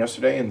happened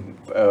yesterday in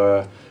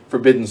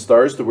Forbidden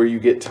Stars, to where you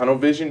get tunnel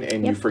vision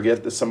and you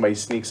forget that somebody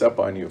sneaks up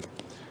on you.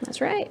 That's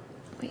right.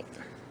 Wait.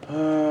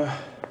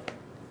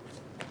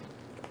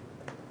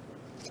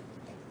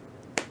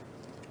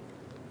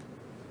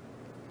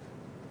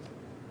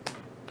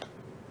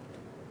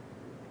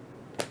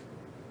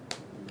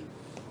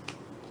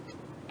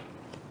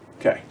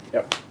 Okay,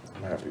 yep,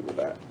 I'm happy with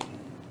that.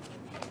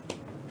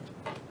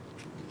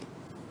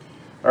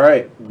 All All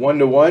right,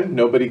 1-1.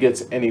 Nobody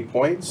gets any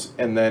points.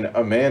 And then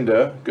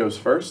Amanda goes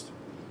first.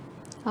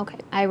 Okay,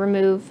 I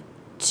remove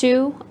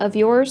 2 of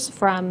yours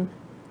from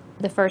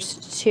the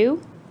first 2.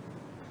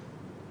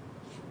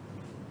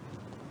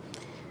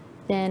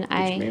 Then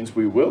Which means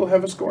we will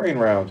have a scoring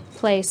round.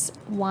 Place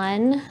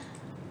 1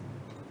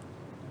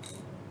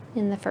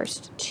 in the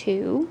first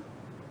 2.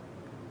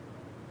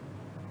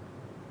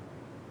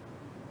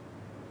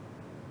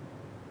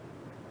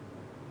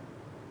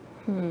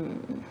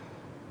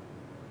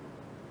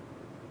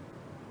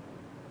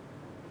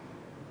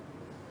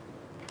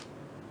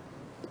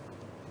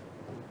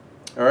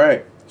 All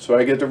right, so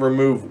I get to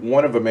remove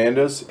 1 of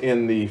Amanda's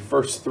in the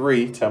first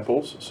 3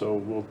 temples, so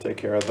we'll take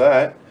care of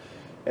that.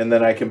 And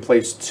then I can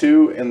place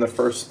 2 in the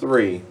first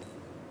 3.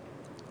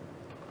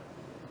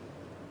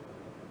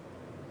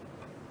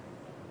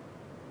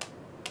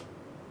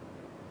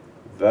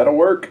 That'll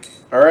work.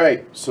 All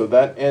right, so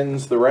that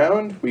ends the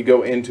round. We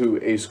go into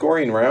a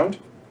scoring round.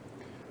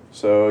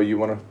 So you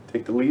want to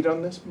take the lead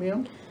on this,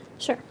 Meow?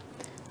 Sure.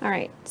 All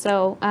right,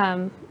 so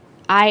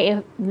I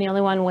am the only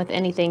one with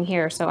anything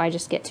here, so I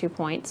just get 2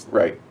 points.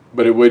 Right,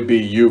 but it would be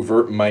you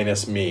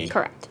minus me.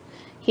 Correct.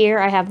 Here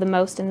I have the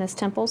most in this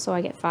temple, so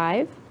I get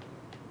 5.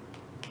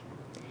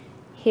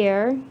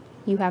 Here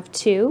you have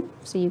 2,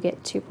 so you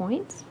get 2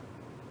 points.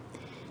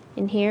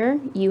 And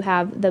here you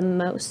have the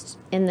most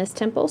in this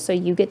temple, so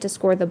you get to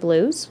score the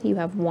blues. You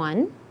have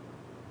 1.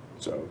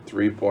 So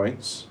 3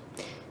 points.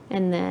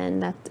 And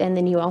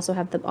then you also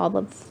have all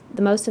of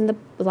the most in the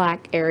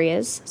black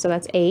areas, so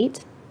that's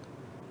 8.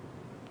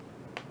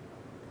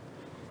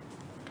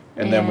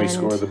 And then we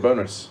score the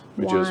bonus,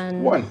 which is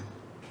 1.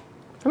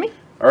 For me.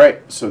 All right,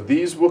 so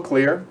these will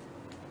clear.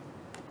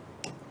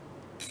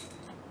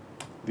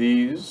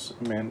 These,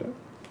 Amanda.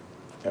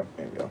 Yep,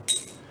 there you go.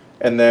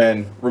 And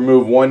then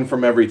remove 1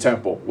 from every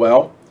temple.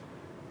 Well,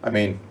 I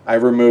mean, I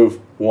remove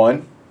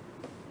 1.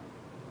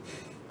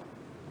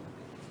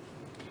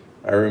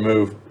 I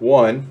remove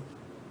 1.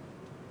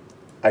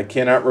 I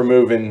cannot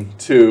remove in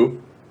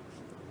 2.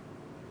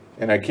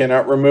 And I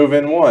cannot remove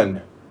in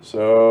 1.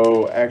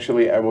 So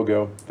actually, I will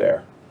go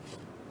there.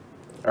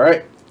 All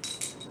right,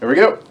 there we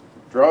go.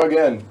 Draw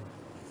again.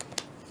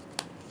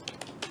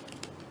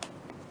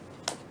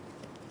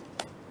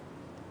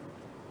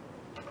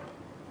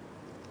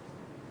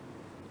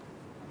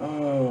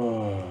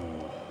 Oh.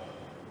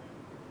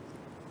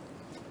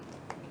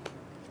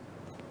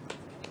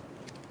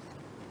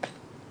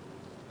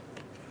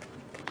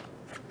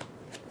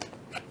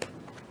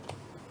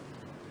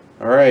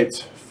 All right,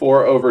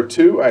 4 over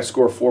 2, I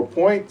score 4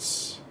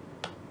 points.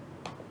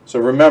 So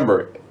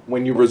remember,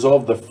 when you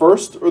resolve the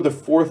first or the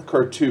 4th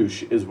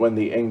cartouche is when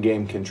the end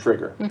game can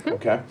trigger.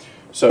 Okay,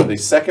 so the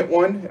second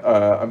one,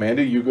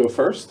 Amanda, you go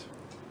first.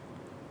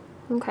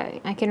 Okay,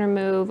 I can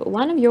remove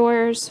 1 of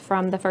yours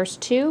from the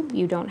first 2.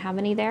 You don't have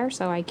any there,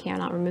 so I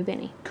cannot remove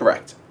any.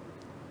 Correct.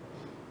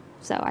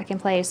 So I can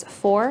place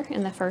 4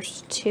 in the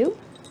first 2.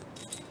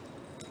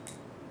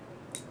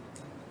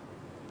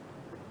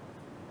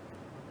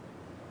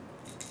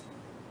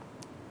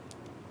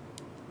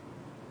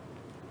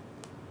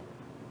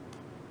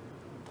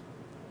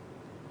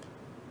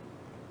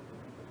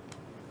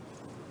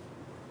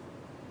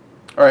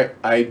 All right,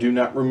 I do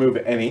not remove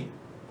any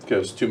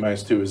because 2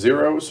 minus 2 is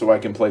 0, so I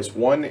can place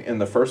 1 in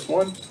the first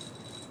one.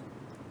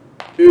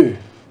 Ew.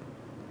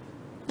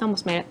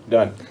 Almost made it.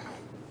 Done.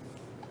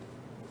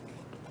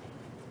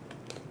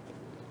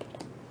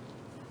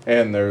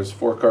 And there's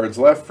 4 cards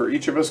left for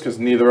each of us because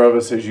neither of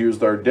us has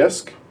used our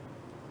disc.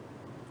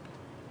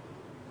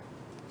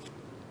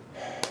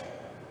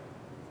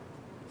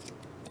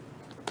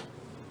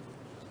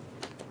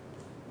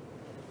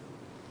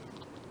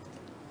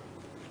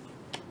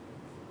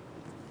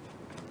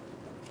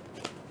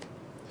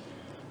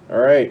 All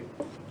right,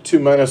 2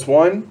 minus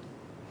 1,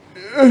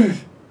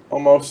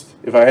 almost.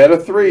 If I had a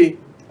 3,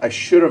 I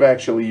should have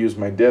actually used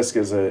my disc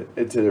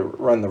to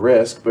run the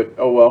risk, but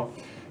oh well.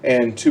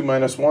 And 2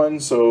 minus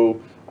 1,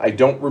 so I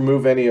don't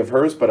remove any of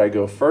hers, but I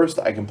go first.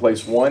 I can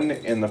place 1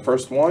 in the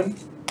first one.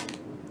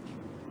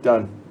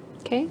 Done.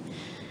 Okay.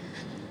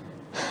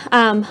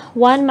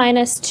 1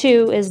 minus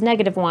 2 is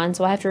 -1,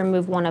 so I have to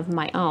remove 1 of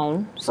my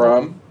own.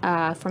 From?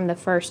 From the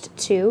first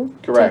 2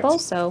 Correct.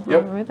 tables, so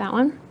Yep. I'll remove that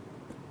one.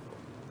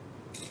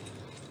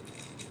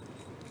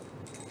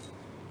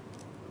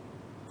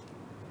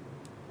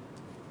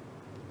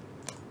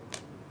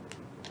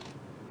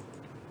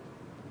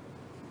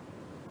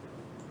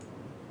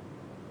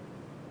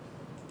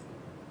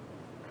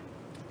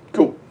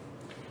 Cool.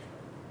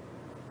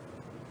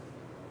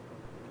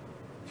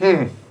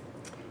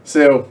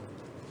 So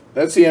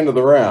that's the end of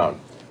the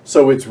round.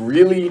 So it's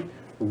really,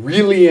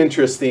 really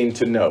interesting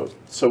to note.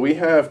 So we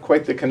have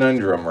quite the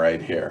conundrum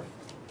right here.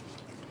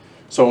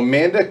 So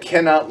Amanda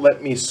cannot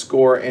let me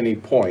score any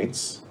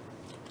points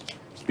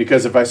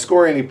because if I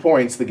score any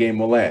points, the game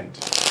will end.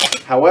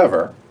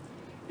 However,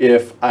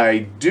 if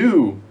I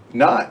do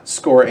not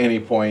score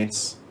any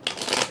points,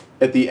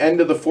 at the end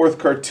of the 4th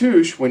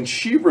cartouche, when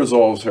she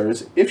resolves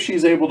hers, if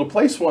she's able to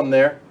place 1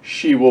 there,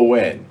 she will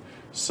win.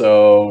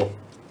 So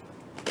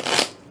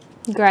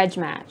Grudge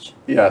match.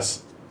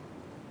 Yes.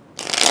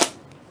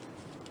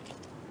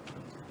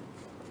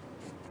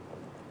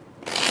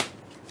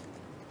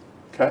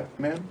 Cut,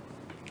 man.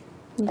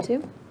 You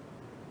too.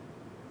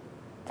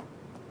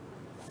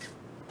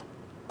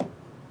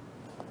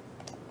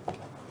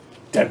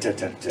 Dun, dun,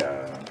 dun,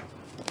 dun.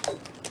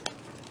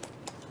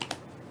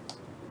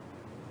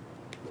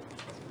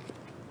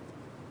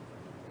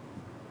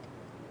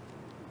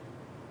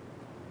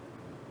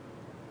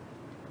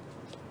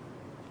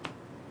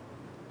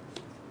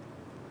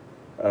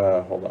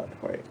 Hold on,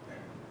 wait.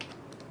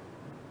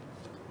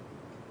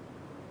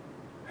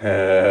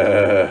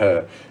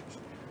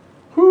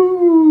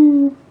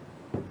 Whoo.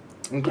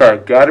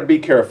 Okay, gotta be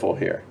careful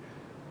here.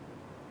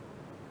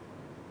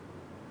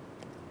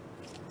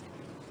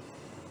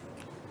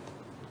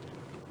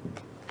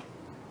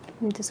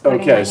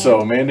 Okay,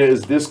 so Amanda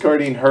is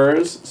discarding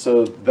hers,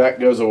 so that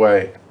goes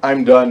away.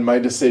 I'm done, my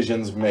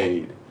decision's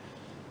made.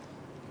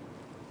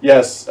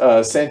 Yes,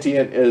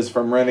 Sentient is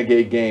from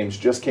Renegade Games.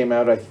 Just came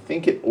out, I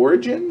think, at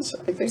Origins,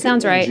 I think.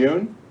 Sounds right. In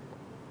June.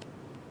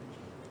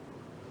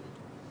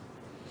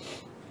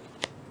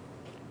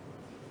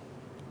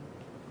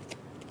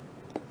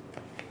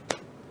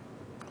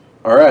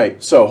 All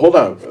right, so hold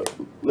on.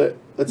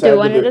 Let's do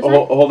one at a time?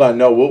 Hold on,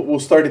 no,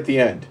 we'll start at the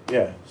end.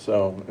 Yeah,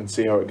 so, and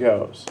see how it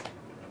goes.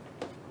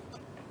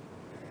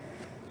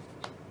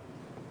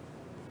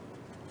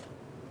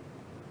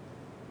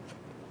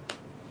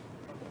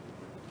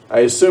 I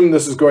assume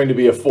this is going to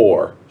be a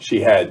 4. She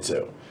had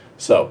to.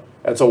 So,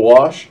 that's a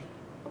wash.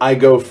 I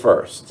go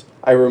first.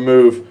 I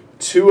remove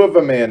 2 of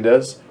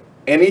Amanda's,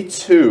 any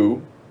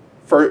 2,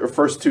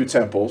 first 2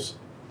 temples.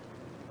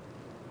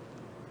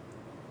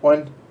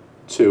 1,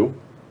 2.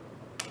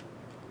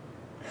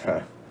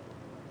 Huh.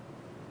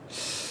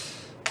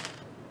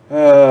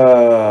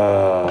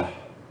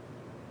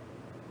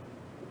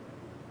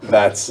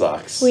 That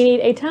sucks. We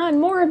need a ton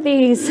more of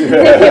these.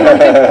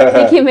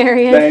 Thank you,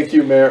 Marion. Thank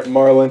you,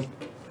 Marlon.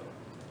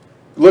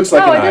 Looks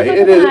like an eye.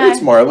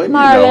 It's Marlon.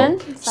 Marlon.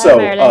 You know.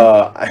 Sorry,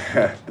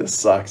 so this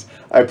sucks.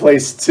 I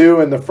placed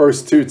 2 in the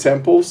first 2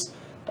 temples.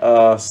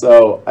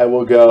 So I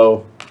will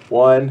go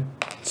 1,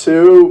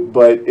 2,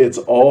 but it's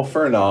all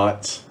for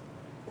naught.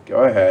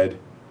 Go ahead.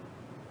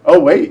 Oh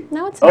wait.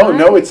 No, it's not. Oh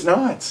no, it's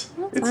not.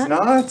 No, it's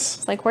not.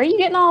 It's like, where are you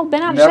getting all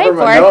bent out of Never shape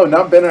for? No,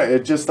 not bent out.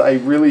 It just I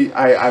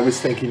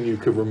was thinking you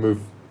could remove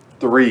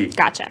 3.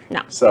 Gotcha.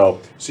 No. So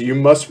you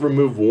must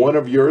remove 1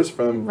 of yours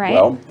from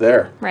well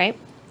there. Right.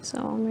 So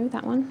I'll remove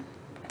that one.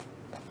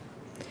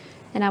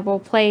 And I will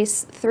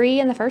place 3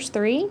 in the first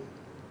 3.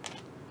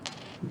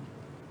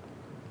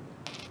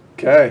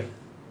 Okay.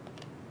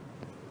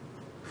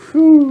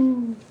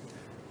 Whew.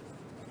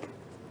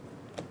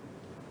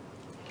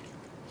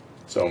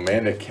 So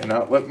Amanda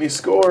cannot let me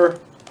score.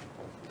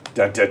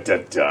 Da da da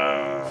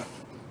da.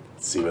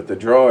 Let's see what the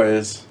draw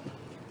is.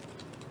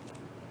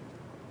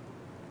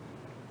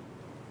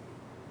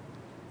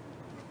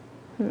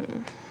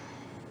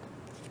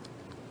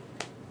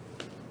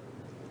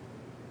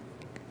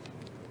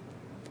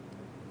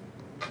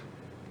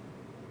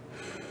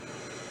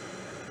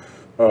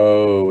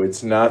 Oh,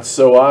 it's not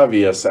so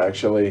obvious,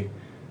 actually.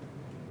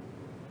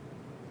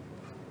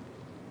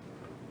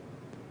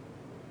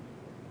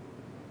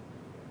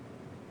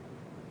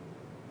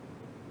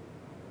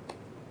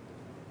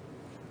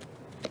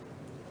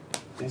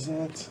 Is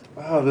it?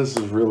 Wow, this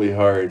is really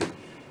hard.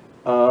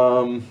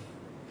 Oh,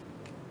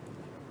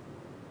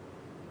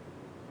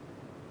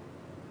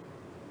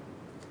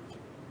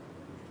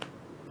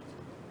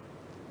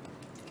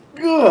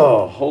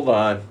 hold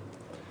on.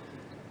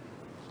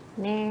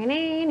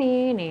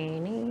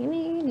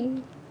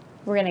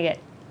 We're going to get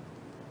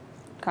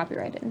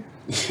copyrighted.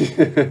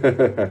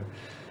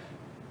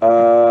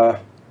 Oh,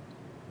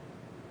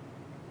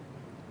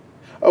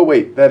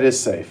 wait, that is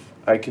safe.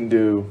 I can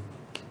do...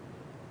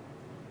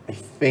 I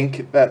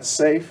think that's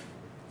safe.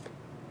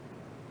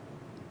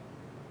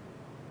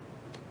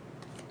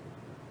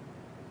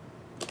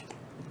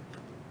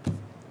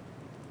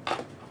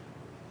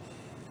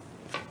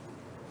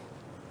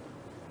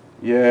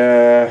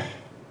 Yeah.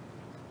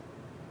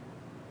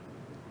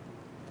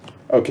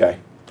 Okay.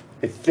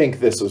 I think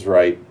this is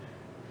right.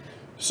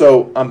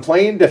 So I'm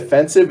playing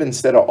defensive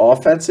instead of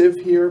offensive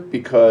here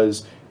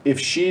because if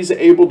she's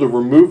able to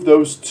remove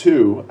those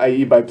 2,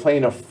 i.e. by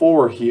playing a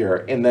 4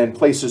 here and then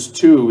places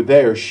 2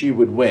 there, she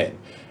would win.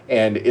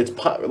 And it's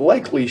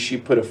likely she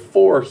put a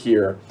 4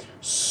 here.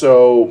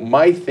 So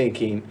my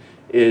thinking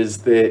is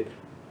that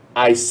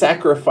I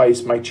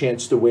sacrifice my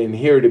chance to win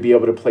here to be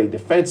able to play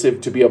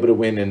defensive to be able to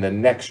win in the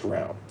next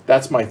round.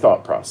 That's my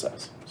thought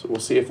process. So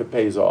we'll see if it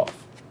pays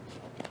off.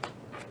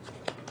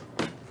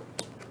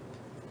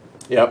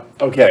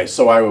 Yep. Okay,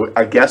 so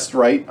I guessed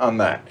right on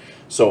that.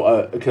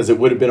 So, because it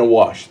would have been a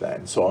wash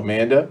then. So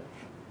Amanda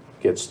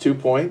gets 2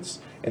 points,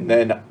 and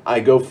then I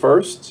go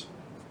first.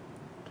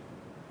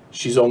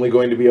 She's only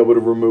going to be able to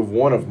remove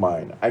 1 of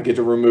mine. I get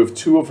to remove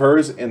 2 of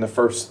hers in the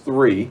first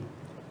 3.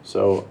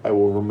 So I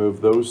will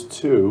remove those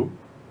 2.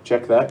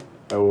 Check that.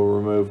 I will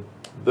remove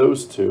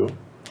those 2.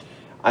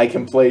 I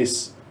can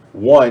place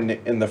 1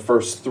 in the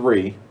first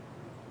 3.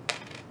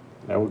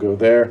 Now we'll go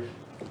there.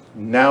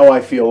 Now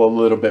I feel a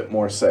little bit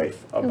more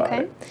safe about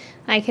it.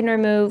 I can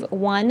remove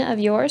 1 of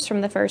yours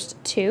from the first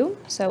 2.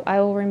 So I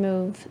will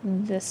remove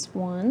this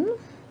one.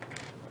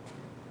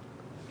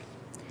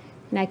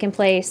 And I can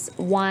place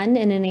 1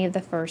 in any of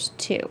the first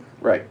 2.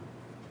 Right.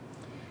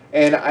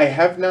 And I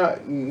have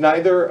not,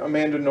 neither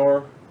Amanda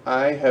nor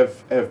I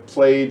have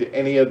played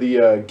any of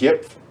the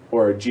GIF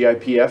or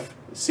GIPF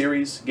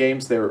series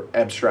games. They're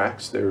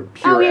abstracts. They're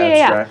pure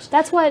abstracts. Yeah.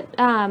 That's what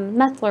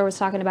Methler was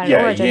talking about in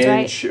Origins,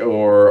 Yinch, right?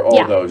 or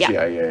all those.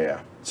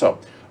 Yeah. So,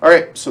 all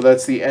right. So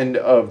that's the end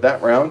of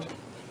that round.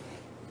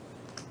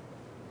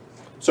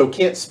 So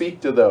can't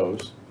speak to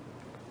those.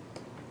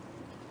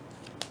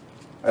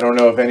 I don't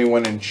know if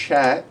anyone in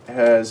chat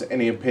has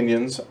any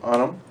opinions on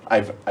them.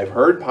 I've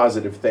heard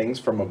positive things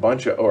from a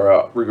bunch of,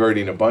 or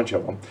regarding a bunch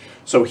of them.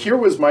 So here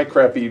was my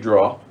crappy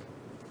draw.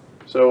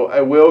 So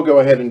I will go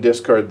ahead and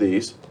discard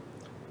these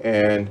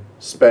and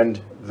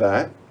spend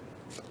that.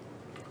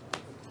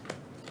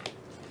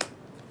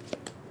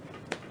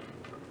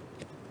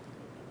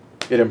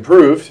 It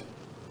improved.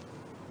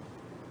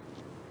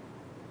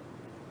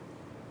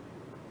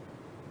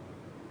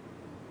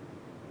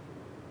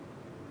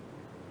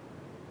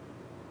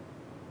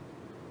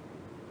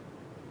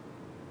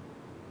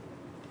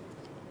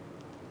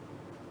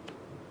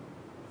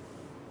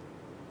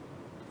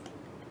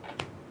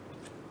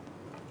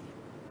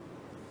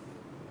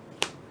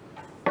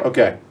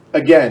 Okay,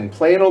 again,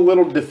 playing a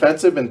little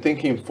defensive and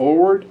thinking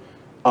forward.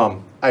 I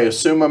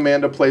assume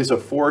Amanda plays a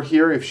 4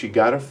 here. If she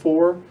got a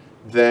 4,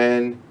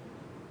 then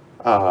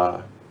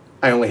I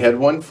only had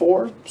 1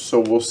 4, so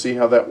we'll see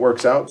how that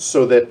works out.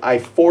 So that I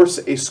force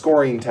a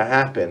scoring to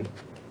happen.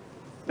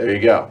 There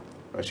you go.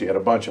 Well, she had a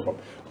bunch of them.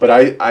 But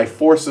I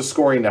force the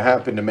scoring to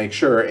happen to make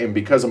sure, and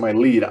because of my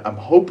lead, I'm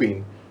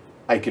hoping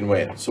I can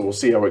win. So we'll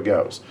see how it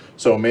goes.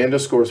 So Amanda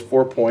scores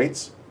 4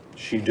 points.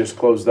 She just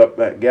closed up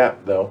that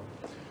gap, though.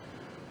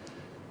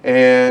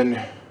 And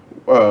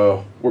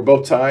we're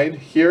both tied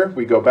here.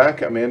 We go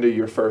back. Amanda,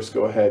 you're first.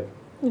 Go ahead.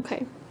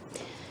 Okay.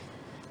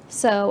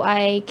 So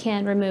I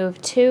can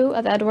remove 2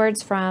 of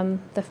Edward's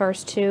from the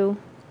first 2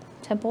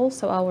 temples.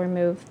 So I'll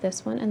remove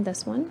this one and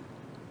this one.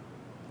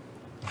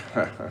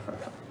 And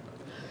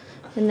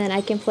then I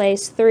can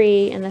place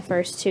 3 in the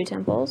first 2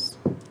 temples.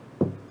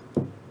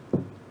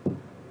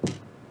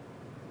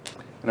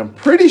 And I'm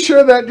pretty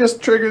sure that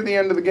just triggered the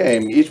end of the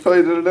game. Each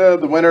play,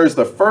 the winner is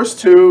the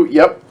first 2.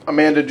 Yep,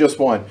 Amanda just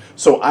won.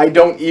 So I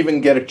don't even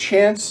get a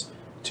chance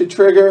to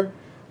trigger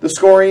the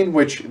scoring,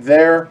 which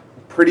they're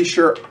pretty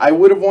sure I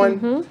would have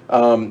won.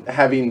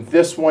 Having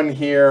this one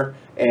here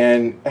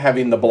and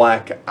having the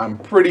black, I'm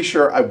pretty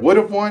sure I would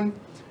have won,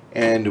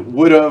 and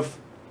would have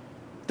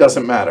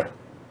doesn't matter.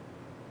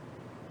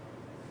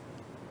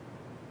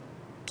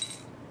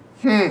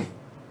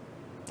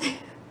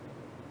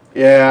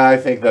 Yeah, I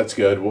think that's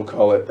good. We'll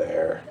call it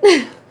there.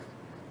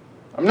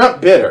 I'm not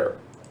bitter.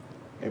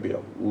 Maybe a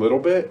little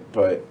bit,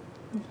 but...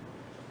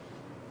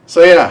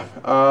 So yeah,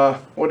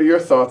 what are your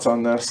thoughts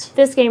on this?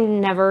 This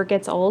game never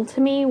gets old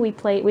to me. We've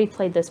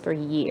played this for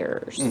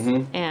years,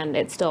 and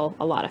it's still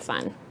a lot of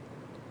fun.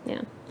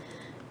 Yeah.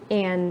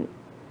 And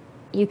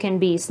you can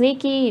be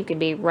sneaky, you can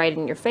be right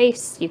in your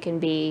face, you can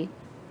be...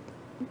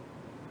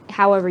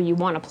 However you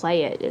want to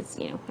play it is,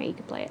 you know, how you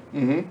can play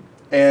it.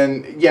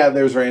 And yeah,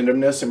 there's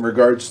randomness in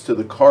regards to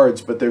the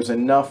cards, but there's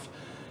enough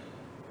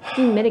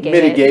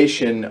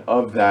mitigation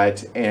of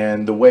that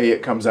and the way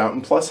it comes out.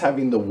 And plus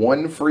having the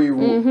 1 free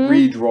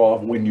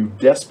redraw when you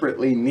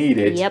desperately need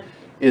it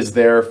is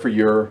there for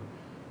your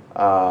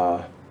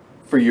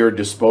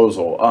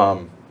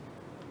disposal.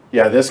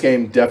 Yeah, this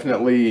game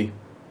definitely,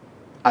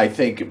 I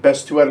think,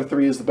 best 2 out of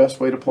 3 is the best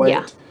way to play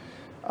it.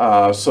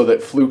 So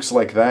that flukes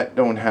like that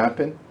don't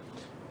happen.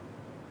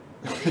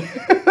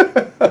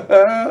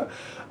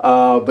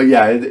 But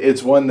yeah,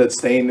 it's one that's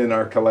staying in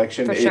our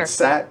collection. For sure. It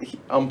sat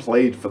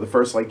unplayed for the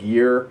first like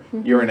year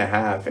and a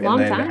half, and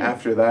then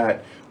after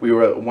that,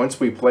 once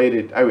we played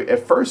it.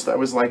 At first I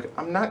was like,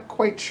 I'm not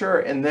quite sure,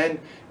 and then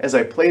as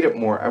I played it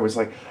more, I was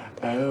like,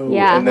 oh,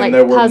 yeah, and then like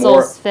there were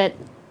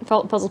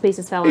puzzle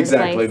pieces fell into place.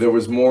 Exactly, there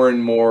was more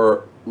and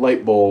more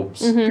light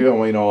bulbs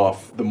going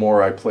off the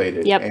more I played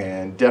it,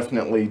 and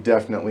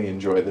definitely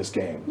enjoy this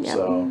game.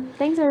 So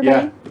thanks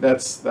everybody. Yeah,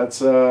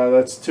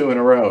 that's 2 in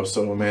a row.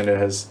 So Amanda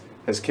has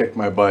kicked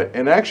my butt.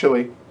 And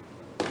actually,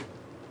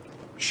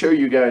 show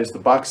you guys the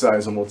box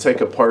size, and we'll take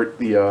apart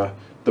the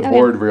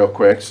board real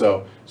quick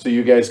so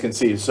you guys can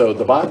see. So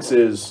the box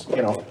is,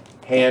 you know,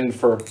 hand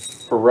for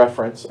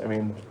reference. I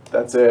mean,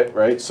 that's it,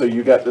 right? So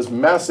you got this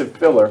massive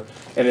filler,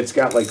 and it's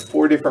got like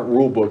 4 different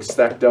rule books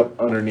stacked up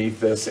underneath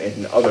this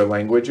in other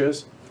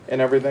languages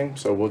and everything.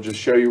 So we'll just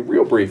show you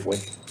real briefly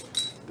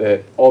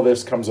that all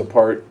this comes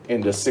apart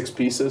into 6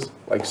 pieces,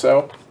 like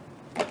so.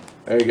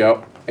 There you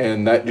go.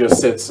 And that just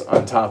sits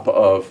on top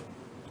of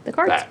the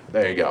cards. That.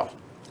 There you go.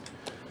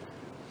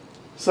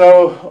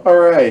 So, all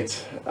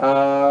right.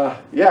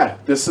 Yeah,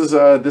 this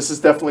is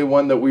definitely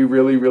one that we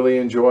really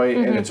enjoy,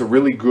 and it's a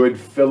really good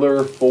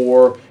filler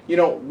for, you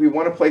know, we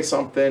want to play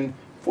something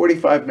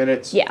 45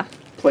 minutes. Yeah.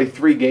 Play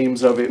 3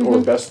 games of it, or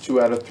best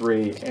 2 out of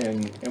 3,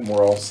 and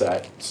we're all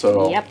set.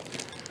 So. Yep.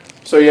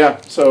 So yeah,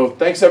 so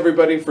thanks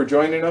everybody for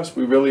joining us.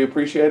 We really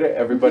appreciate it.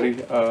 Everybody,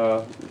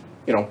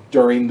 you know,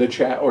 during the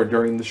chat or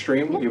during the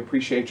stream, we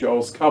appreciate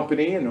y'all's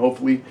company, and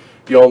hopefully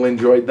y'all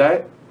enjoyed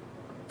that.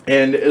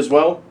 And as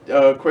well,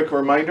 quick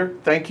reminder,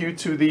 thank you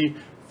to the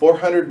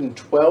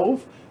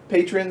 412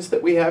 patrons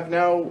that we have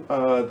now.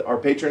 Our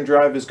patron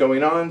drive is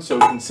going on, so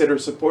consider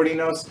supporting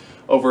us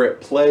over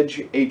at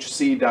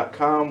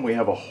pledgehc.com. We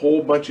have a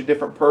whole bunch of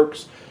different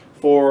perks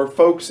for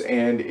folks,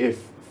 and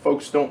if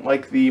folks don't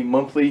like the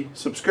monthly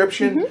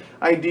subscription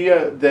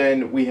idea,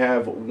 then we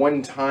have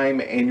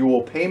one-time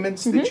annual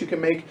payments that you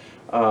can make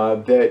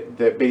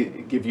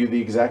that give you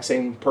the exact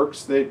same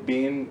perks that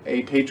being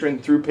a patron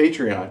through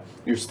Patreon.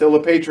 You're still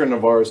a patron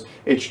of ours.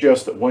 It's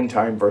just one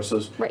time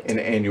versus an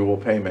annual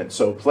payment.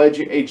 So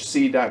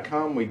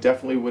pledgehc.com. We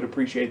definitely would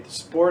appreciate the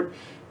support.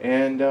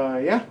 And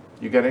yeah,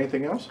 you got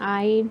anything else?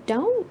 I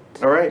don't.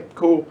 All right,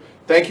 cool.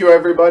 Thank you,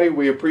 everybody.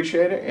 We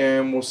appreciate it,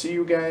 and we'll see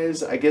you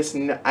guys. I guess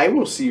I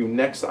will see you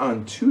next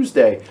on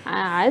Tuesday.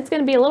 It's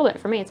going to be a little bit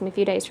for me. It's going to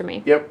be a few days for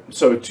me. Yep.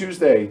 So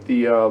Tuesday,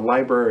 the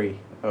library.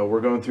 We're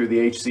going through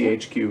the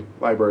HCHQ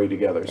library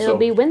together. It'll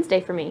be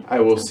Wednesday for me. I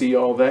will see you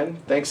all then.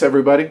 Thanks,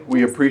 everybody.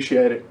 We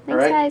appreciate it.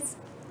 Thanks, guys.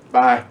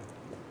 Bye.